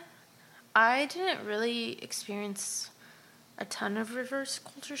me, I didn't really experience a ton of reverse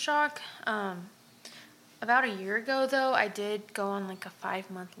culture shock. About a year ago, though, I did go on like a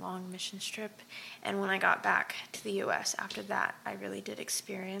 5-month-long mission trip, and when I got back to the U.S. after that, I really did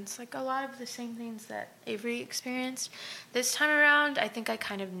experience like a lot of the same things that Avery experienced. This time around, I think I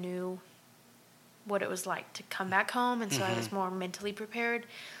kind of knew what it was like to come back home, and so I was more mentally prepared.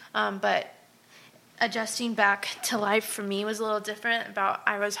 But adjusting back to life for me was a little different.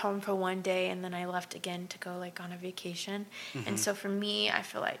 I was home for one day, and then I left again to go like on a vacation. And so for me, I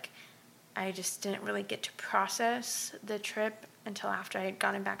feel like I just didn't really get to process the trip until after I had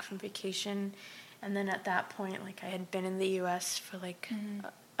gotten back from vacation. And then at that point, like I had been in the U.S. for like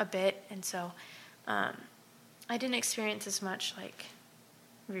a bit, and so I didn't experience as much like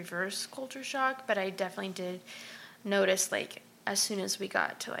reverse culture shock, but I definitely did notice like as soon as we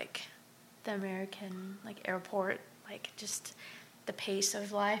got to like the American like airport, like just the pace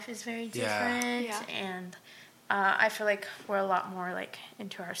of life is very different. Yeah. And I feel like we're a lot more like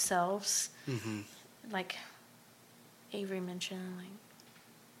into ourselves. Like Avery mentioned, like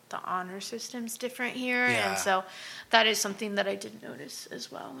the honor system's different here. Yeah. And so that is something that I did notice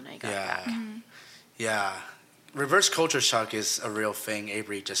as well when I got back. Yeah. Reverse culture shock is a real thing.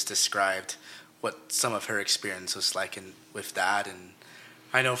 Avery just described what some of her experience was like with that. And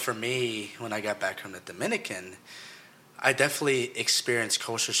I know for me, when I got back from the Dominican, I definitely experienced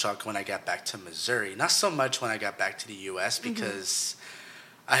culture shock when I got back to Missouri. Not so much when I got back to the U.S. because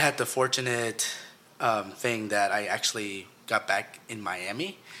I had the fortunate thing that I actually got back in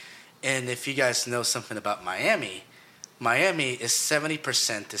Miami. And if you guys know something about Miami, Miami is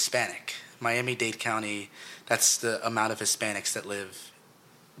 70% Hispanic. Miami-Dade County, that's the amount of Hispanics that live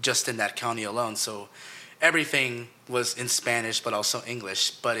just in that county alone. So everything was in Spanish, but also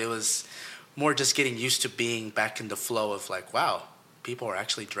English. But it was more just getting used to being back in the flow of like, wow, people are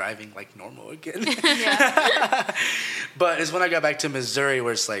actually driving like normal again. But it's when I got back to Missouri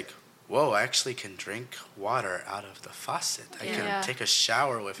where it's like, whoa, I actually can drink water out of the faucet. I can take a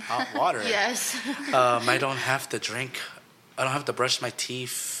shower with hot water. Yes. I don't have to brush my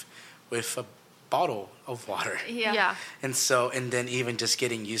teeth with a bottle of water. Yeah. And then even just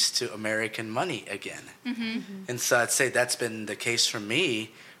getting used to American money again. And so I'd say that's been the case for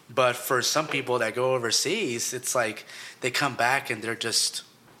me. But for some people that go overseas, it's like they come back and they're just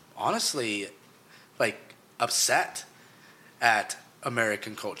honestly like upset at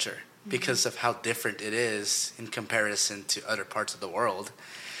American culture because of how different it is in comparison to other parts of the world.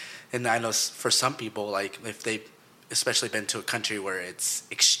 And I know for some people, like if they've especially been to a country where it's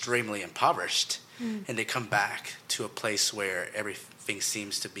extremely impoverished and they come back to a place where everything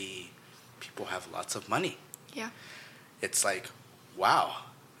seems to be, people have lots of money. Yeah. It's like, wow,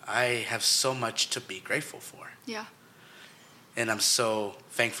 I have so much to be grateful for. Yeah. And I'm so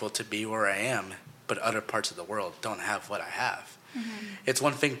thankful to be where I am, but other parts of the world don't have what I have. It's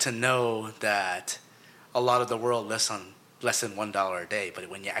one thing to know that a lot of the world lives on less than $1 a day, but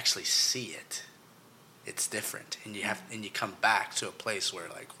when you actually see it, it's different. And you come back to a place where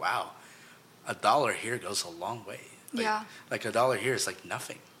like, wow, $1 here goes a long way. Like $1 here is like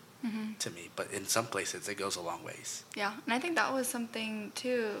nothing to me, but in some places it goes a long ways. Yeah, and I think that was something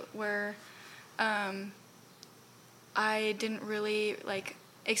too where I didn't really like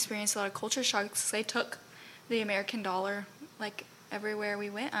experience a lot of culture shocks. They took the American dollar like everywhere we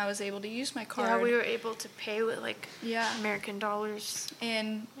went. I was able to use my card. Yeah, we were able to pay with like Yeah. American dollars.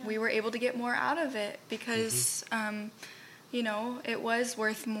 And we were able to get more out of it because, you know, it was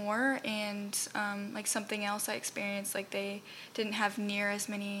worth more. And like something else I experienced, like they didn't have near as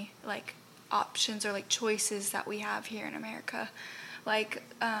many like options or like choices that we have here in America. Like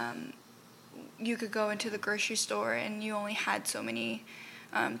you could go into the grocery store and you only had so many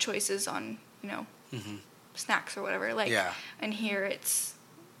choices on, you know, snacks or whatever. Like, and here it's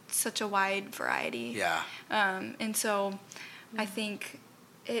such a wide variety. Yeah. And so I think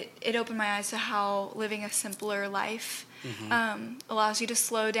it opened my eyes to how living a simpler life allows you to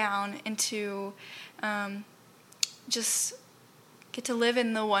slow down and to just get to live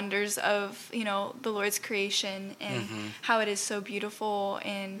in the wonders of, you know, the Lord's creation and how it is so beautiful.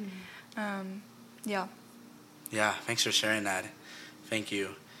 And yeah. Yeah, thanks for sharing that. Thank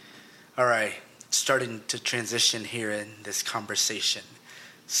you. All right, starting to transition here in this conversation.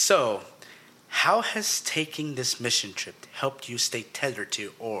 So, how has taking this mission trip helped you stay tethered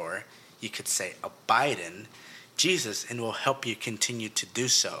to, or you could say abide in, Jesus, and will help you continue to do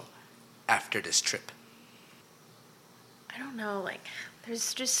so after this trip? I don't know, like,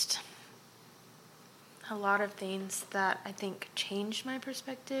 there's just a lot of things that I think changed my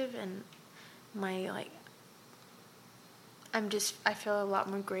perspective and my, like, I feel a lot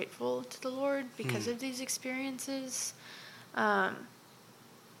more grateful to the Lord because of these experiences. I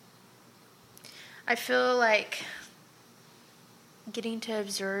feel like getting to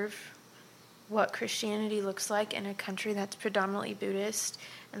observe what Christianity looks like in a country that's predominantly Buddhist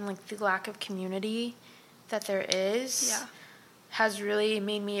and like the lack of community that there is has really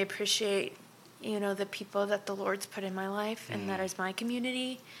made me appreciate, you know, the people that the Lord's put in my life and that is my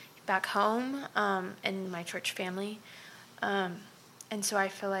community back home and my church family. And so I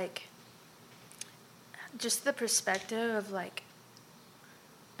feel like just the perspective of like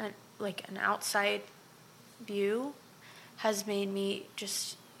an outside view has made me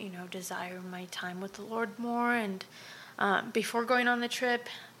just, you know, desire my time with the Lord more. And before going on the trip,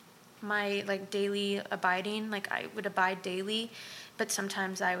 my like daily abiding, like I would abide daily, but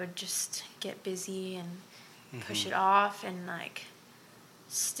sometimes I would just get busy and push it off and like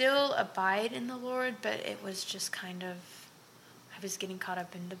still abide in the Lord, but it was just kind of, I was getting caught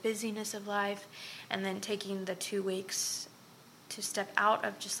up in the busyness of life, and then taking the 2 weeks to step out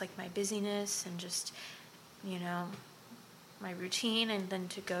of just like my busyness and just, you know, my routine, and then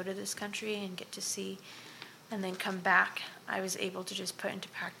to go to this country and get to see and then come back, I was able to just put into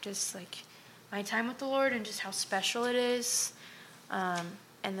practice like my time with the Lord and just how special it is, and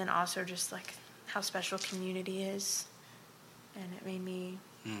then also just like how special community is. And it made me,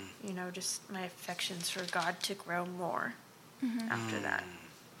 just my affections for God to grow more after that.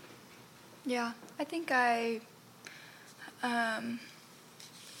 Yeah, I think I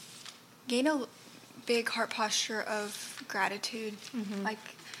gained a big heart posture of gratitude, like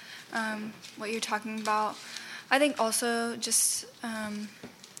what you're talking about. I think also just a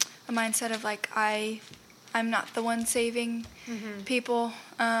mindset of like I'm not the one saving people.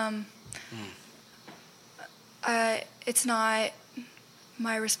 It's not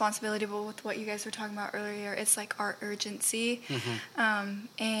my responsibility, but with what you guys were talking about earlier, it's like our urgency.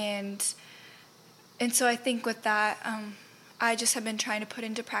 And so I think with that, I just have been trying to put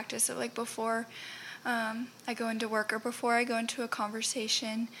into practice of like before I go into work or before I go into a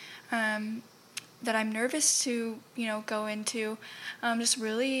conversation that I'm nervous to, go into, just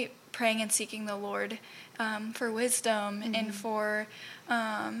really praying and seeking the Lord for wisdom and for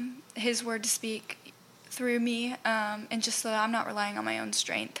His word to speak through me, and just so that I'm not relying on my own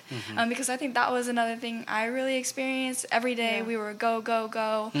strength. Because I think that was another thing I really experienced. Every day we were go, go,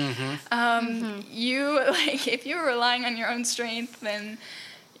 go. You, like, if you were relying on your own strength, then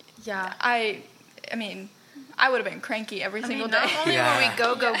I mean, I would have been cranky every single day. Not only were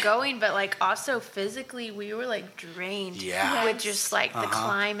we going, but like also physically we were like drained with just like the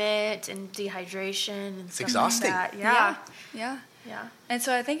climate and dehydration and it's stuff exhausting. like that. Yeah. And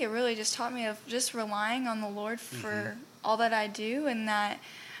so I think it really just taught me of just relying on the Lord for all that I do, and that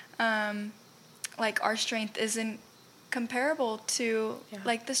like our strength isn't comparable to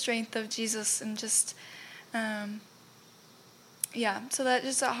like the strength of Jesus, and just so that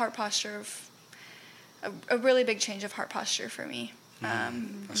just that heart posture of a really big change of heart posture for me.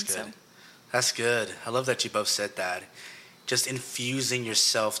 That's good. That's good. I love that you both said that. Just infusing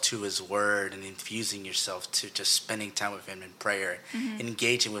yourself to His word and infusing yourself to just spending time with Him in prayer,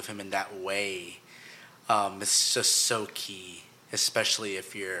 engaging with Him in that way. It's just so key, especially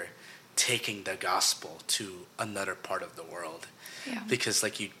if you're taking the gospel to another part of the world. Because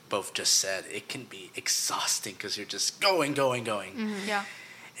like you both just said, it can be exhausting because you're just going.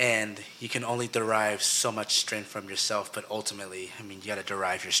 And you can only derive so much strength from yourself, but ultimately, I mean, you got to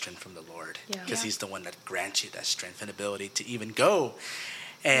derive your strength from the Lord, because He's the one that grants you that strength and ability to even go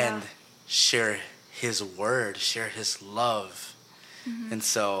and share His word, share His love. And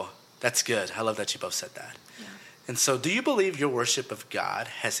so that's good. I love that you both said that. And so do you believe your worship of God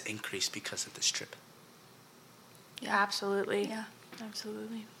has increased because of this trip? Yeah, absolutely. Yeah,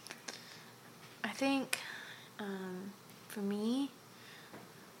 absolutely. I think for me,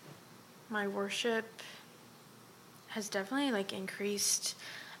 my worship has definitely like increased.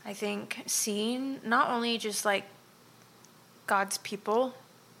 I think seeing not only just like God's people,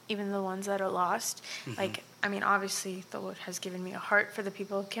 even the ones that are lost. Like, I mean, obviously the Lord has given me a heart for the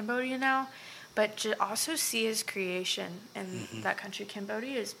people of Cambodia now, but to also see His creation in that country.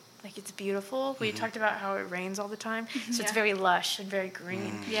 Cambodia is like, it's beautiful. We talked about how it rains all the time, so it's very lush and very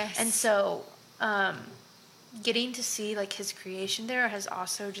green. Yes. And so getting to see like His creation there has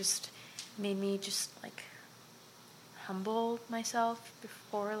also just made me just like humble myself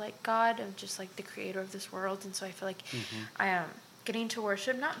before like God, of just like the creator of this world. And so I feel like I am getting to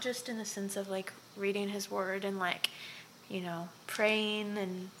worship, not just in the sense of like reading His word and like, praying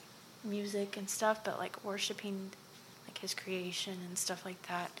and music and stuff, but like worshiping like His creation and stuff like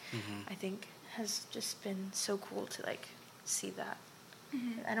that. I think has just been so cool to like see that.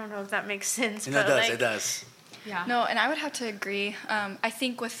 I don't know if that makes sense. But it does. Yeah. No, and I would have to agree. I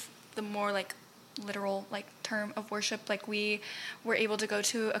think with the more like literal like term of worship, like we were able to go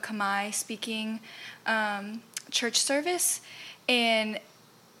to a Khmer speaking church service, and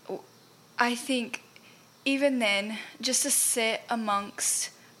I think even then, just to sit amongst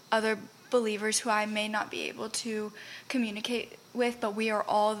other believers who I may not be able to communicate with, but we are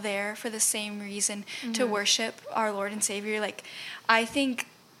all there for the same reason, to worship our Lord and Savior. Like I think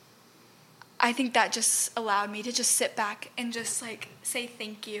that just allowed me to just sit back and just like say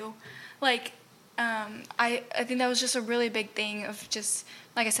thank you. Like I think that was just a really big thing of just,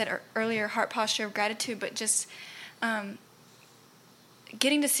 like I said earlier, heart posture of gratitude, but just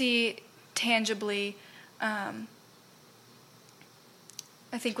getting to see tangibly, I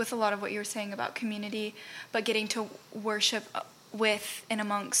think with a lot of what you were saying about community, but getting to worship with and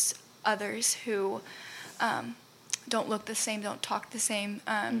amongst others who don't look the same, don't talk the same.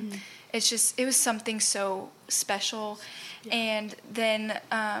 It was something so special. Yeah. And then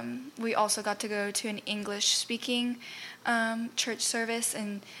we also got to go to an English-speaking church service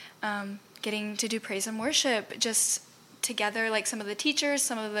and getting to do praise and worship just together. Like some of the teachers,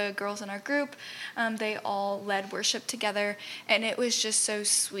 some of the girls in our group, they all led worship together, and it was just so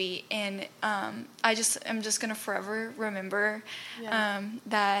sweet. And I'm just going to forever remember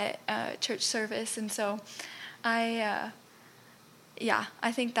that church service. And so I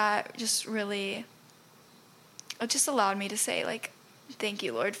think that just really, it just allowed me to say, like, thank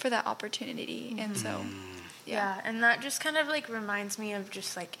you, Lord, for that opportunity. And so, yeah, and that just kind of, like, reminds me of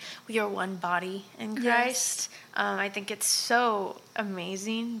just, like, we are one body in Christ. Yes. I think it's so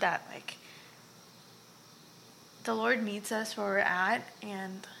amazing that, like, the Lord meets us where we're at,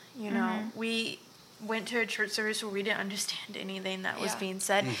 and, you know, we went to a church service where we didn't understand anything that was being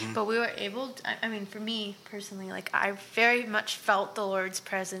said, but we were able to, I mean, for me personally, like, I very much felt the Lord's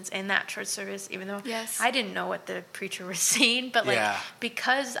presence in that church service, even though I didn't know what the preacher was saying, but, like,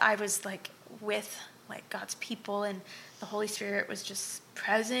 because I was, like, with, like, God's people and the Holy Spirit was just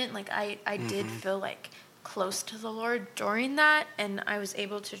present, like, I did feel, like, close to the Lord during that, and I was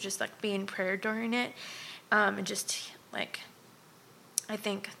able to just, like, be in prayer during it, and just, like, I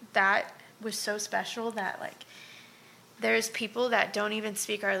think that was so special that, like, there's people that don't even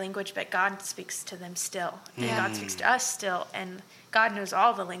speak our language, but God speaks to them still, and God speaks to us still, and God knows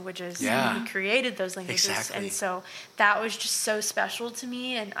all the languages, and He created those languages, and so that was just so special to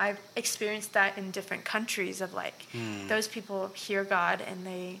me, and I've experienced that in different countries of, like, those people hear God, and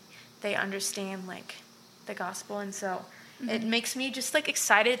they understand, like, the gospel, and so it makes me just, like,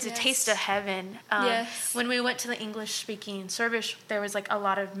 excited to taste of heaven. When we went to the English-speaking service, there was, like, a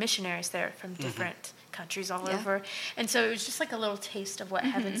lot of missionaries there from different countries all over. And so it was just, like, a little taste of what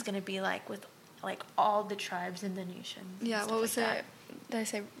heaven's going to be like with, like, all the tribes and the nations. Yeah, what was it? Did I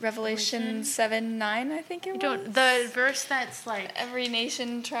say Revelation 7:9, I think it was? The verse that's, like, every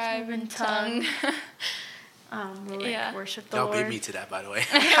nation, tribe, and tongue. Will, like, worship the Lord. Don't beat me to that, by the way.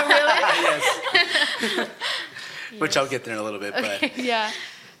 Really? Yes. Which I'll get there in a little bit, but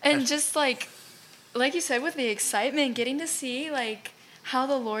and just like you said, with the excitement, getting to see, like, how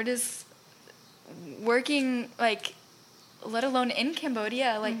the Lord is working, like, let alone in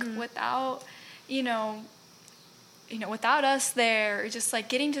Cambodia, like, without, without us there, just, like,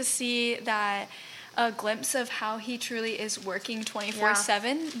 getting to see that a glimpse of how He truly is working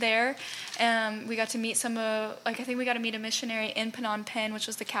 24/7 there. We got to meet I think we got to meet a missionary in Phnom Penh, which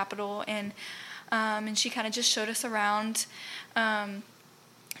was the capital, and she kind of just showed us around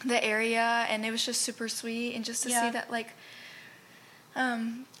the area, and it was just super sweet, and just to see that, like,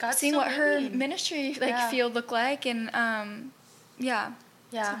 seeing what her ministry, like, field looked like, and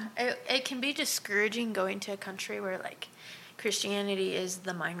so. It can be discouraging going to a country where, like, Christianity is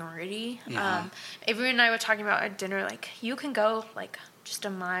the minority. Avery and I were talking about at dinner, like, you can go, like, just a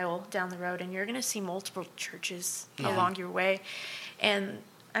mile down the road and you're going to see multiple churches along your way. And,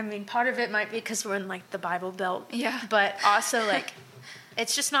 I mean, part of it might be because we're in, like, the Bible Belt. Yeah. But also, like,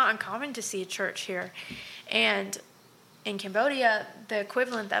 it's just not uncommon to see a church here. And in Cambodia, the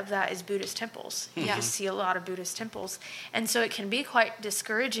equivalent of that is Buddhist temples. You just see a lot of Buddhist temples. And so it can be quite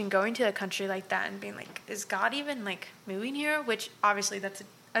discouraging going to a country like that and being like, is God even, like, moving here? Which, obviously, that's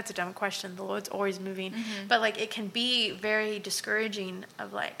a dumb question. The Lord's always moving. But, like, it can be very discouraging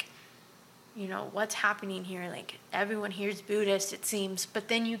of, like, what's happening here? Like, everyone here is Buddhist, it seems, but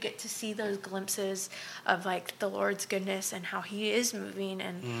then you get to see those glimpses of, like, the Lord's goodness and how He is moving,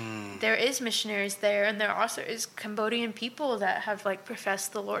 and there is missionaries there, and there also is Cambodian people that have, like,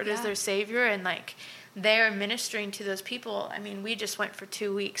 professed the Lord as their Savior, and, like, they're ministering to those people. I mean, we just went for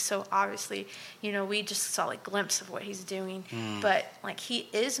 2 weeks, so obviously, we just saw, like, a glimpse of what He's doing, but, like, He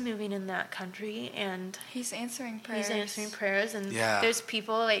is moving in that country, and He's answering prayers. And there's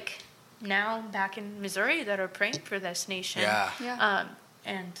people, like, now back in Missouri that are praying for this nation.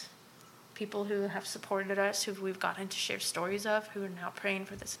 And people who have supported us, who we've gotten to share stories of, who are now praying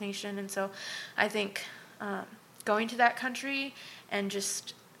for this nation. And so I think going to that country and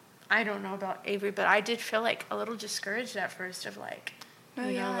just, I don't know about Avery, but I did feel, like, a little discouraged at first of, like,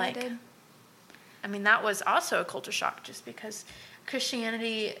 I did. I mean, that was also a culture shock just because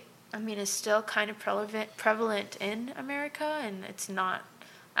Christianity, I mean, is still kind of prevalent in America, and it's not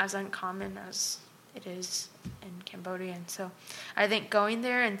as uncommon as it is in Cambodia. And so I think going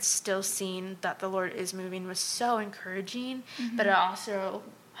there and still seeing that the Lord is moving was so encouraging, but it also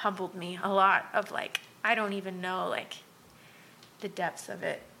humbled me a lot of, like, I don't even know, like, the depths of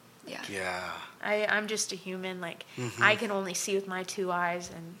it. Yeah. I'm just a human. Like, I can only see with my 2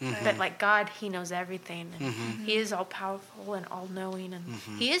 eyes, and but like God, He knows everything, and He is all powerful and all knowing, and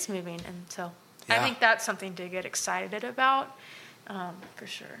He is moving, and so I think that's something to get excited about, for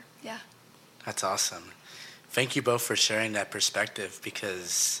sure. Yeah. That's awesome. Thank you both for sharing that perspective,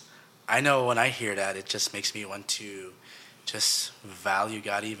 because I know when I hear that, it just makes me want to just value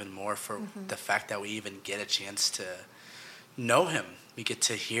God even more for the fact that we even get a chance to know Him. We get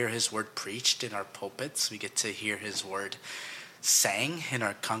to hear His word preached in our pulpits. We get to hear His word sang in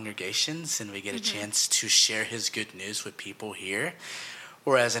our congregations, and we get a chance to share His good news with people here.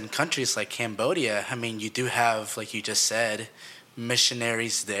 Whereas in countries like Cambodia, I mean, you do have, like you just said,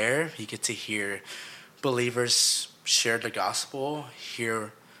 missionaries there. You get to hear believers share the gospel,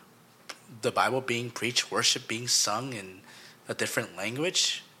 hear the Bible being preached, worship being sung in a different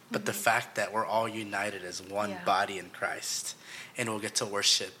language. But the fact that we're all united as one body in Christ, and we'll get to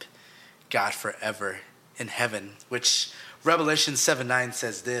worship God forever in heaven, which Revelation 7:9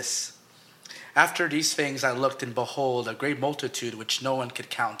 says this: "After these things I looked, and behold, a great multitude which no one could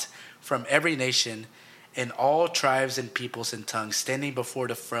count, from every nation and all tribes and peoples and tongues, standing before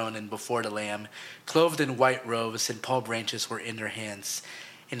the throne and before the Lamb, clothed in white robes, and palm branches were in their hands.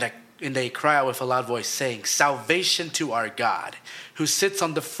 And they cry out with a loud voice, saying, Salvation to our God, who sits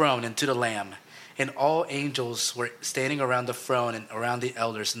on the throne, and to the Lamb. And all angels were standing around the throne and around the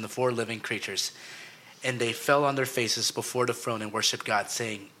elders and the 4 living creatures. And they fell on their faces before the throne and worshiped God,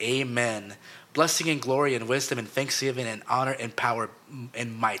 saying, Amen. Blessing and glory and wisdom and thanksgiving and honor and power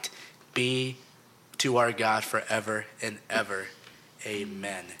and might be to our God forever and ever.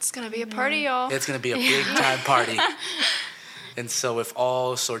 Amen." It's going to be a party, y'all. It's going to be a big time party. And so with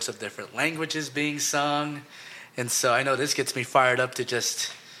all sorts of different languages being sung. And so I know this gets me fired up to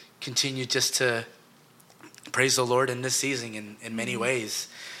just continue just to praise the Lord in this season in many ways.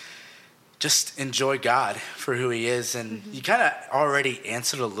 Just enjoy God for who He is. And you kind of already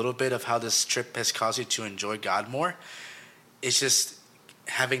answered a little bit of how this trip has caused you to enjoy God more. It's just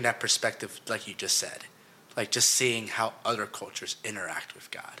having that perspective, like you just said. Like just seeing how other cultures interact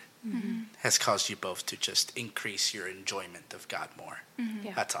with God. Has caused you both to just increase your enjoyment of God more.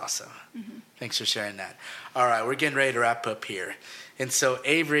 Yeah. That's awesome. Thanks for sharing that. All right, we're getting ready to wrap up here. And so,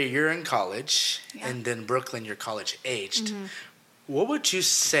 Avery, you're in college, and then Brooklyn, you're college-aged. What would you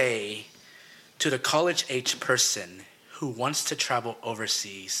say to the college-age person who wants to travel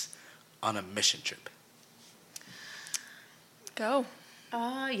overseas on a mission trip? Go.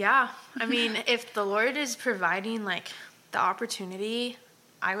 Yeah. I mean, if the Lord is providing, like, the opportunity,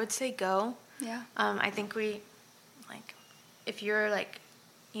 I would say go. Yeah. I think if you're, like,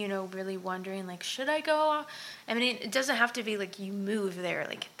 you know, really wondering, like, should I go? I mean, it doesn't have to be, like, you move there.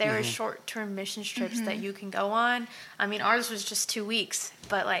 Like, there are short-term mission trips that you can go on. I mean, ours was just 2 weeks,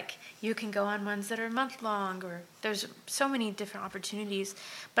 but, like, you can go on ones that are a month long, or there's so many different opportunities.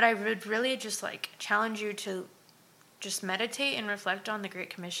 But I would really just, like, challenge you to just meditate and reflect on the Great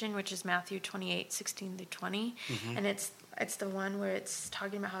Commission, which is Matthew 28:16-20. And it's the one where it's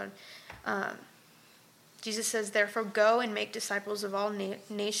talking about how Jesus says, "Therefore go and make disciples of all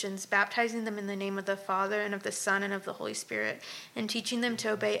nations, baptizing them in the name of the Father and of the Son and of the Holy Spirit, and teaching them to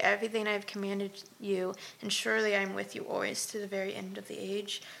obey everything I have commanded you. And surely I am with you always to the very end of the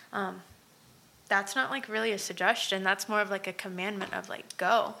age." That's not like really a suggestion. That's more of like a commandment of like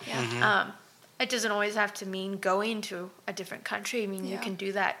go. It doesn't always have to mean going to a different country. I mean, you can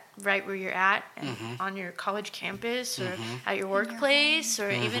do that right where you're at and on your college campus or at your workplace or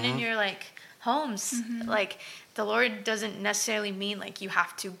even in your, like, homes. Like, the Lord doesn't necessarily mean, like, you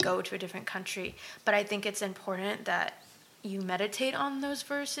have to go to a different country. But I think it's important that you meditate on those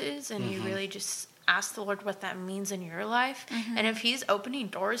verses and you really just ask the Lord what that means in your life. And if He's opening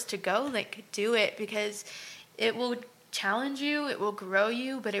doors to go, like, do it, because it will challenge you, it will grow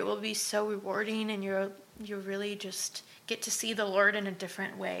you, but it will be so rewarding, and you really just get to see the Lord in a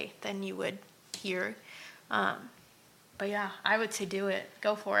different way than you would here. But yeah, I would say do it.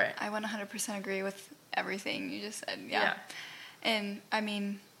 Go for it. I 100% agree with everything you just said. Yeah. And I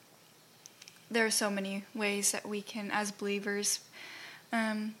mean, there are so many ways that we can, as believers,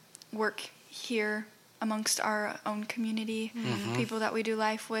 work here amongst our own community, people that we do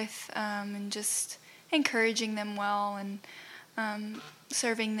life with, and just encouraging them well and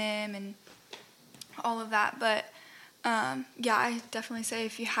serving them and all of that. But yeah, I definitely say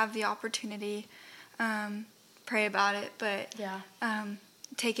if you have the opportunity, pray about it, but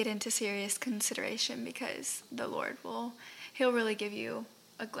take it into serious consideration, because the Lord He'll really give you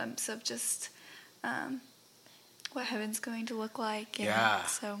a glimpse of just what heaven's going to look like. And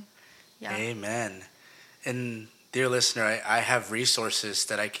so, Amen. And dear listener, I have resources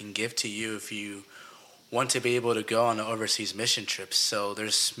that I can give to you if you want to be able to go on an overseas mission trip. So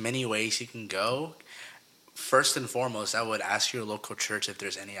there's many ways you can go. First and foremost, I would ask your local church if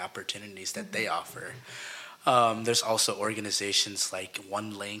there's any opportunities that they offer. There's also organizations like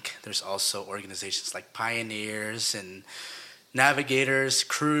One Link. There's also organizations like Pioneers and Navigators,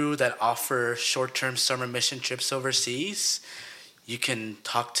 Crew that offer short-term summer mission trips overseas. You can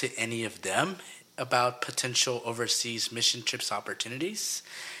talk to any of them about potential overseas mission trips opportunities,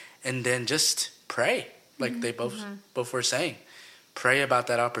 and then just pray, like they both were saying. Pray about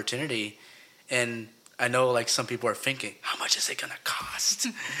that opportunity. And I know like some people are thinking, how much is it going to cost?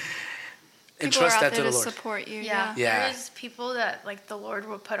 And People trust are out that there to the to Lord. support you. Yeah. Yeah. There is people that like the Lord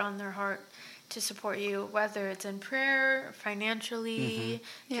will put on their heart to support you, whether it's in prayer, financially.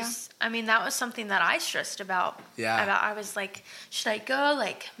 Yeah. Just, I mean, that was something that I stressed about. Yeah. I was like, should I go?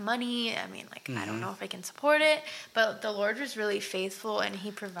 Like money. I mean, like I don't know if I can support it. But the Lord was really faithful, and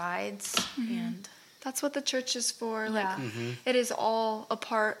He provides. And That's what the church is for. Like, Yeah. it is all a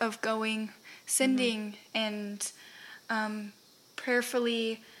part of going, sending, and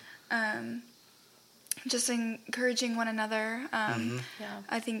prayerfully just encouraging one another. yeah.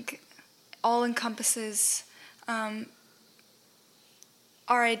 I think all encompasses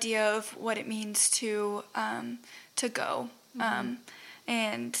our idea of what it means to go.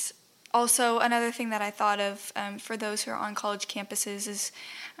 And also another thing that I thought of for those who are on college campuses is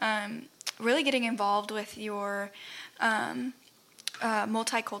really getting involved with your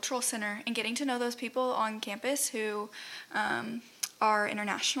multicultural center and getting to know those people on campus who are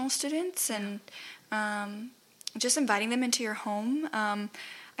international students, and just inviting them into your home.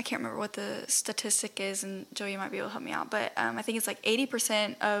 I can't remember what the statistic is, and Joey, you might be able to help me out, but I think it's like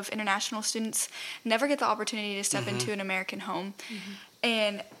 80% of international students never get the opportunity to step into an American home.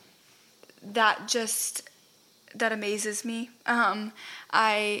 And that amazes me.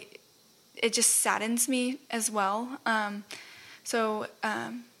 It just saddens me as well. So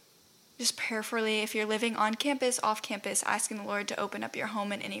just prayerfully, if you're living on campus, off campus, asking the Lord to open up your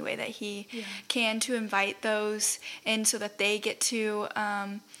home in any way that He can, to invite those in so that they get to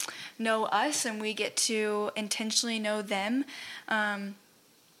know us and we get to intentionally know them. And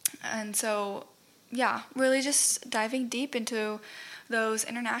so, yeah, really just diving deep into those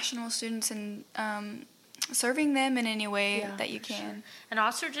international students and serving them in any way that you can. Sure. And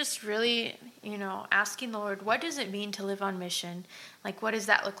also just really, asking the Lord, what does it mean to live on mission? Like, what does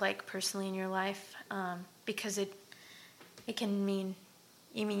that look like personally in your life? Because it can mean,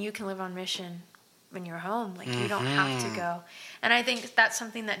 you can live on mission when you're home. Like, you don't have to go. And I think that's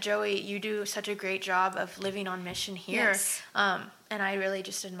something that, Joey, you do such a great job of living on mission here. Yes. And I really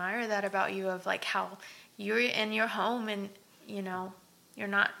just admire that about you, of like how you're in your home and, you're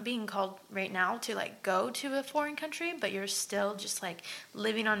not being called right now to like go to a foreign country, but you're still just like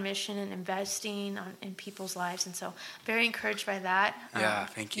living on mission and investing in people's lives. And so very encouraged by that. Yeah,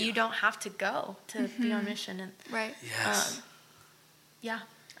 thank you. You don't have to go to be on mission. And Right. Yes.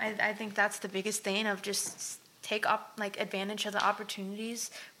 I think that's the biggest thing, of just take advantage of the opportunities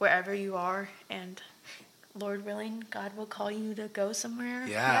wherever you are, and Lord willing, God will call you to go somewhere.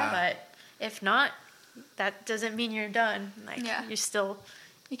 Yeah. But if not, that doesn't mean you're done.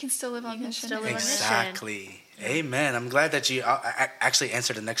 You can still live on mission. still live on mission. Exactly. Amen. I'm glad that you actually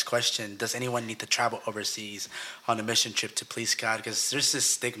answered the next question. Does anyone need to travel overseas on a mission trip to please God? Because there's this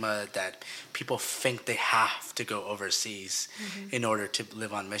stigma that people think they have to go overseas in order to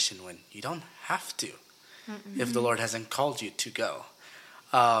live on mission, when you don't have to if the Lord hasn't called you to go.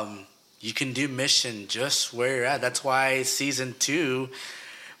 You can do mission just where you're at. That's why season 2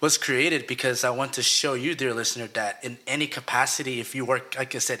 was created, because I want to show you, dear listener, that in any capacity, if you work,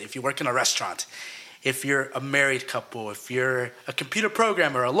 like I said, if you work in a restaurant, if you're a married couple, if you're a computer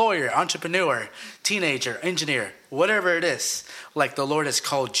programmer, a lawyer, entrepreneur, teenager, engineer, whatever it is, like the Lord has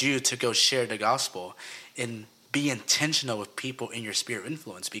called you to go share the gospel, and be intentional with people in your sphere of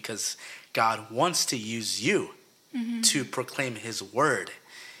influence, because God wants to use you to proclaim His word.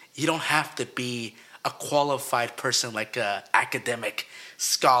 You don't have to be a qualified person like an academic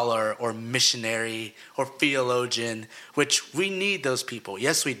scholar or missionary or theologian, which we need those people.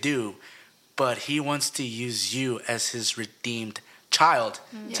 Yes, we do. But He wants to use you as His redeemed child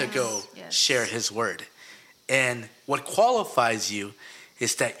to go share His word. And what qualifies you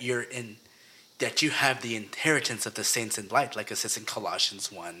is that that you have the inheritance of the saints in light, like it says in Colossians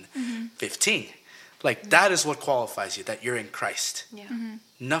 1:15. Like, that is what qualifies you, that you're in Christ. Yeah.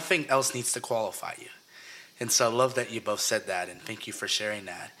 Nothing else needs to qualify you. And so I love that you both said that, and thank you for sharing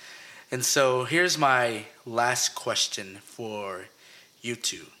that. And so here's my last question for you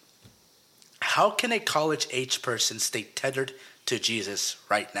two. how can a college-age person stay tethered to Jesus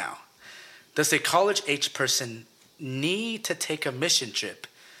right now? Does a college-age person need to take a mission trip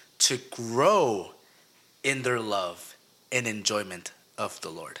to grow in their love and enjoyment of the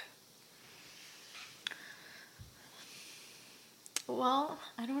Lord? Well,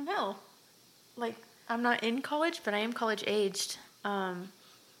 I don't know. Like, I'm not in college, but I am college aged.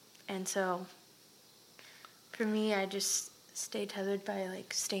 And so for me, I just stay tethered by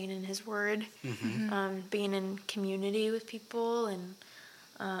like staying in his word, being in community with people, and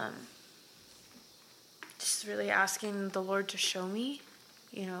just really asking the Lord to show me,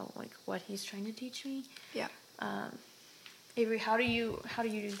 like what he's trying to teach me. Yeah. Avery, how do you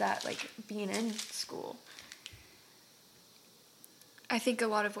do that, like being in school? I think a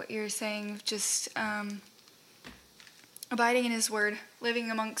lot of what you're saying, just abiding in his word, living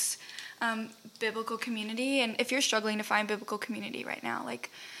amongst biblical community. And if you're struggling to find biblical community right now,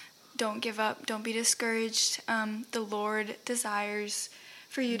 like, don't give up, don't be discouraged. The Lord desires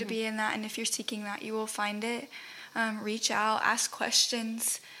for you to be in that, and if you're seeking that, you will find it. Reach out, ask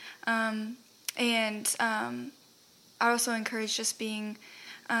questions, and I also encourage just being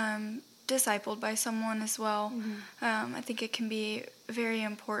discipled by someone as well. I think it can be very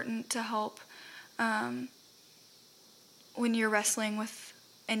important to help when you're wrestling with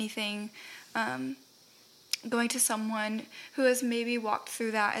anything, going to someone who has maybe walked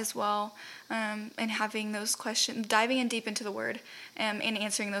through that as well, and having those questions, diving in deep into the word, and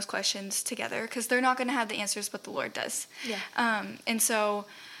answering those questions together, because they're not going to have the answers, but the Lord does. And so,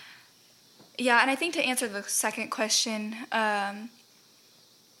 yeah, and I think to answer the second question, I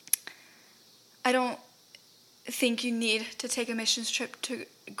don't think you need to take a missions trip to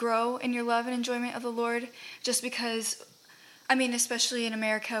grow in your love and enjoyment of the Lord, just because, I mean, especially in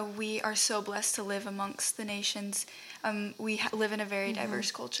America, we are so blessed to live amongst the nations. We live in a very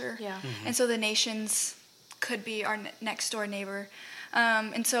diverse culture. And so the nations could be our next door neighbor.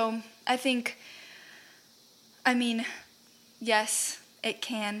 And so I think, I mean, yes, it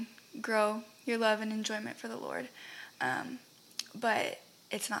can grow your love and enjoyment for the Lord, but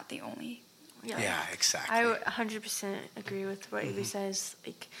it's not the only. Yeah, exactly. I 100% agree with what Avery says.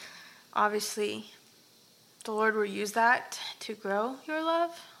 Like, obviously, the Lord will use that to grow your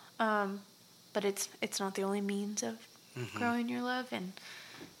love, but it's not the only means of growing your love. And,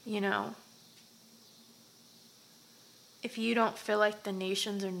 if you don't feel like the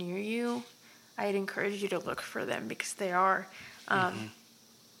nations are near you, I'd encourage you to look for them, because they are.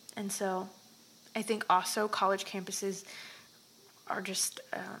 And so I think also college campuses are just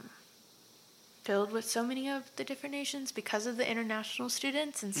filled with so many of the different nations because of the international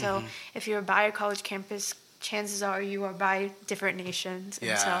students. And so if you're by a college campus, chances are you are by different nations.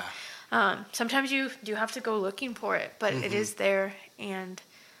 And so sometimes you do have to go looking for it, but it is there. And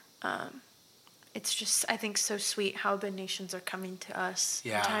it's just, I think, so sweet how the nations are coming to us.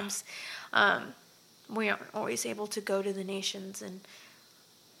 Sometimes we aren't always able to go to the nations, and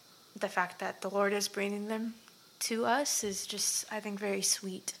the fact that the Lord is bringing them to us is just, I think, very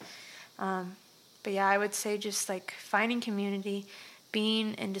sweet. But yeah, I would say just like finding community,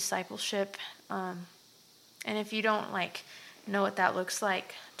 being in discipleship, and if you don't like know what that looks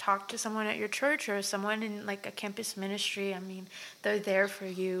like, talk to someone at your church or someone in like a campus ministry. I mean, they're there for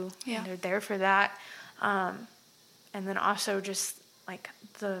you, and they're there for that. And then also just like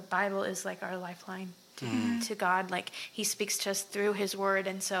the Bible is like our lifeline to God. Like, he speaks to us through his word,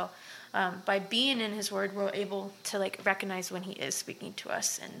 and so by being in his word, we're able to like recognize when he is speaking to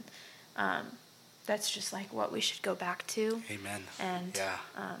us, and that's just like what we should go back to. Amen. And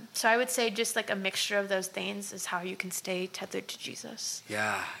so I would say just like a mixture of those things is how you can stay tethered to Jesus.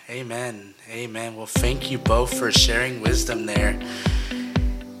 Yeah. Amen. Amen. Well, thank you both for sharing wisdom there.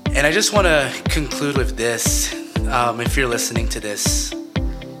 And I just want to conclude with this. If you're listening to this,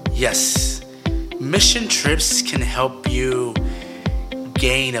 yes, mission trips can help you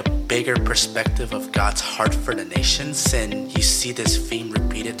gain a bigger perspective of God's heart for the nations. And you see this theme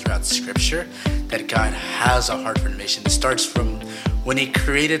repeated throughout Scripture, that God has a heart for the nation. It starts from when he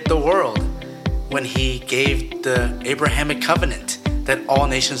created the world, when he gave the Abrahamic covenant that all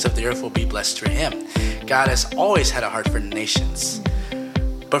nations of the earth will be blessed through him. God has always had a heart for the nations.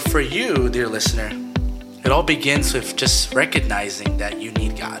 But for you, dear listener, it all begins with just recognizing that you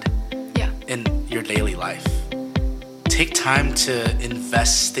need God in your daily life. Take time to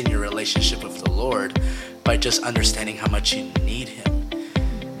invest in your relationship with the Lord by just understanding how much you need him.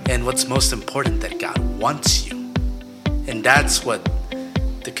 And what's most important, that God wants you. And that's what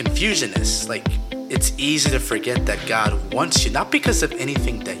the confusion is. Like, it's easy to forget that God wants you, not because of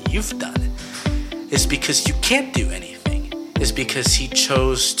anything that you've done. It's because you can't do anything. is because he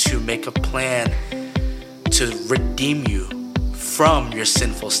chose to make a plan to redeem you from your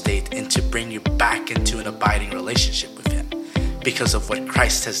sinful state and to bring you back into an abiding relationship with him because of what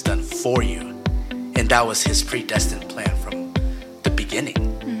Christ has done for you. And that was his predestined plan from the beginning,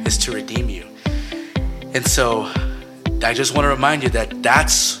 is to redeem you. And so I just want to remind you that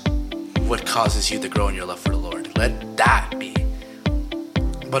that's what causes you to grow in your love for the Lord. Let that be.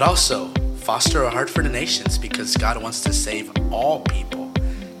 But also foster a heart for the nations, because God wants to save all people,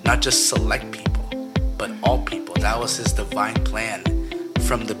 not just select people, but all people. That was his divine plan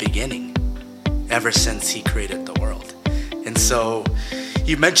from the beginning, ever since he created the world. And so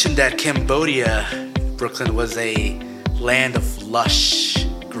you mentioned that Cambodia, Brooklyn, was a land of lush,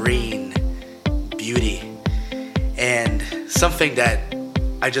 green beauty. And something that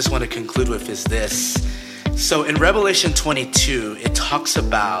I just want to conclude with is this. So in Revelation 22, it talks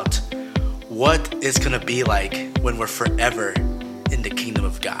about what it's going to be like when we're forever in the kingdom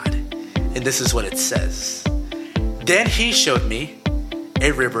of God. And this is what it says. Then he showed me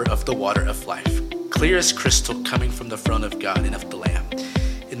a river of the water of life, clear as crystal, coming from the throne of God and of the Lamb.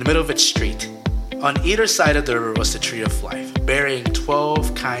 In the middle of its street, on either side of the river was the tree of life, bearing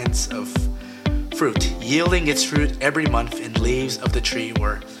 12 kinds of fruit, yielding its fruit every month, and leaves of the tree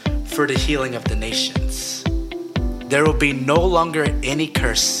were for the healing of the nations. There will be no longer any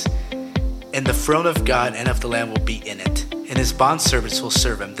curse, and the throne of God and of the Lamb will be in it, and his bondservants will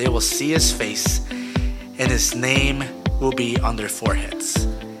serve him. They will see his face, and his name will be on their foreheads.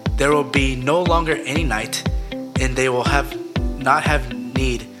 There will be no longer any night, and they will not have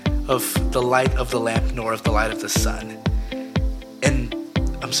need of the light of the lamp nor of the light of the sun. And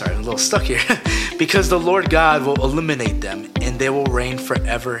I'm sorry, I'm a little stuck here. Because the Lord God will illuminate them, and they will reign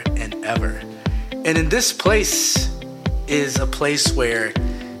forever and ever. And in this place is a place where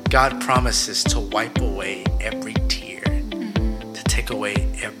God promises to wipe away every tear, to take away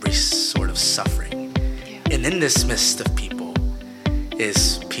every sort of suffering. And in this midst of people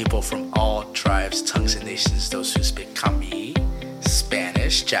is people from all tribes, tongues, and nations, those who speak Khmer,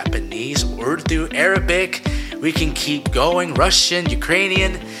 Spanish, Japanese, Urdu, Arabic. We can keep going, Russian,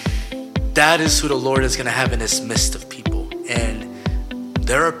 Ukrainian. That is who the Lord is going to have in his midst of people. And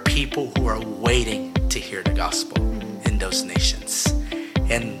there are people who are waiting to hear the gospel in those nations.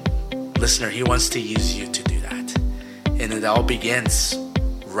 And listener, he wants to use you to do that. And it all begins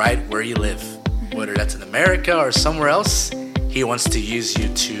right where you live. Whether that's in America or somewhere else, he wants to use you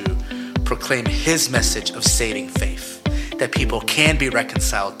to proclaim his message of saving faith, that people can be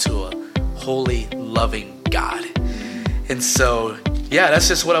reconciled to a holy, loving God. And so, yeah, that's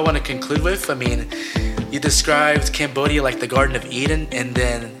just what I want to conclude with. I mean, you described Cambodia like the Garden of Eden, and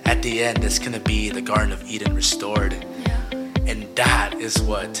then at the end, it's going to be the Garden of Eden restored. Yeah. And that is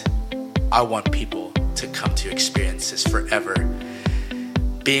what I want people to come to experience, is forever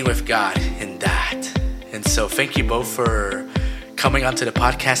being with God in that. And so thank you both for coming onto the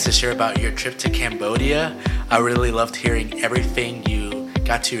podcast to share about your trip to Cambodia. I really loved hearing everything you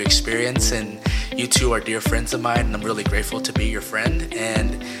got to experience, and you two are dear friends of mine, and I'm really grateful to be your friend.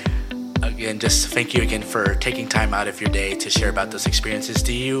 And again, just thank you again for taking time out of your day to share about those experiences.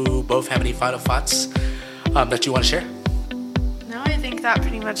 Do you both have any final thoughts that you want to share? No, I think that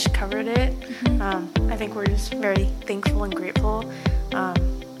pretty much covered it. I think we're just very thankful and grateful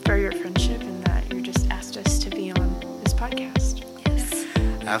for your friendship, and that you just asked us to be on this podcast. Yes.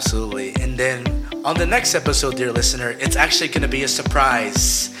 Absolutely. And then on the next episode, dear listener, it's actually going to be a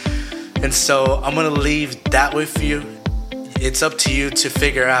surprise. And so I'm going to leave that with you. It's up to you to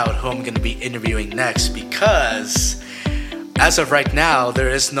figure out who I'm going to be interviewing next, because as of right now, there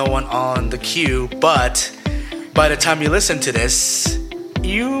is no one on the queue. But by the time you listen to this,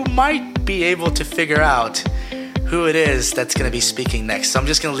 you might be able to figure out who it is that's going to be speaking next. So I'm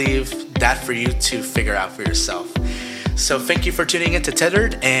just going to leave that for you to figure out for yourself. So thank you for tuning in to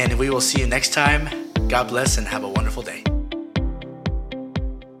Tethered, and we will see you next time. God bless and have a wonderful day.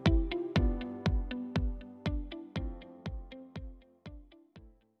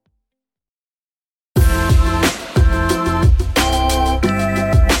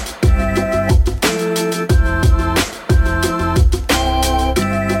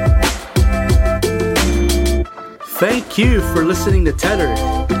 Thank you for listening to Tethered.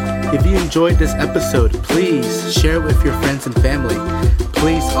 If you enjoyed this episode, please share it with your friends and family.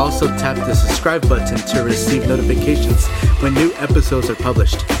 Please also tap the subscribe button to receive notifications when new episodes are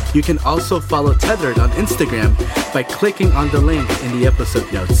published. You can also follow Tethered on Instagram by clicking on the link in the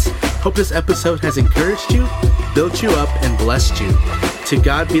episode notes. Hope this episode has encouraged you, built you up, and blessed you. To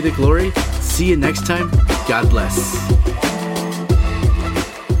God be the glory. See you next time. God bless.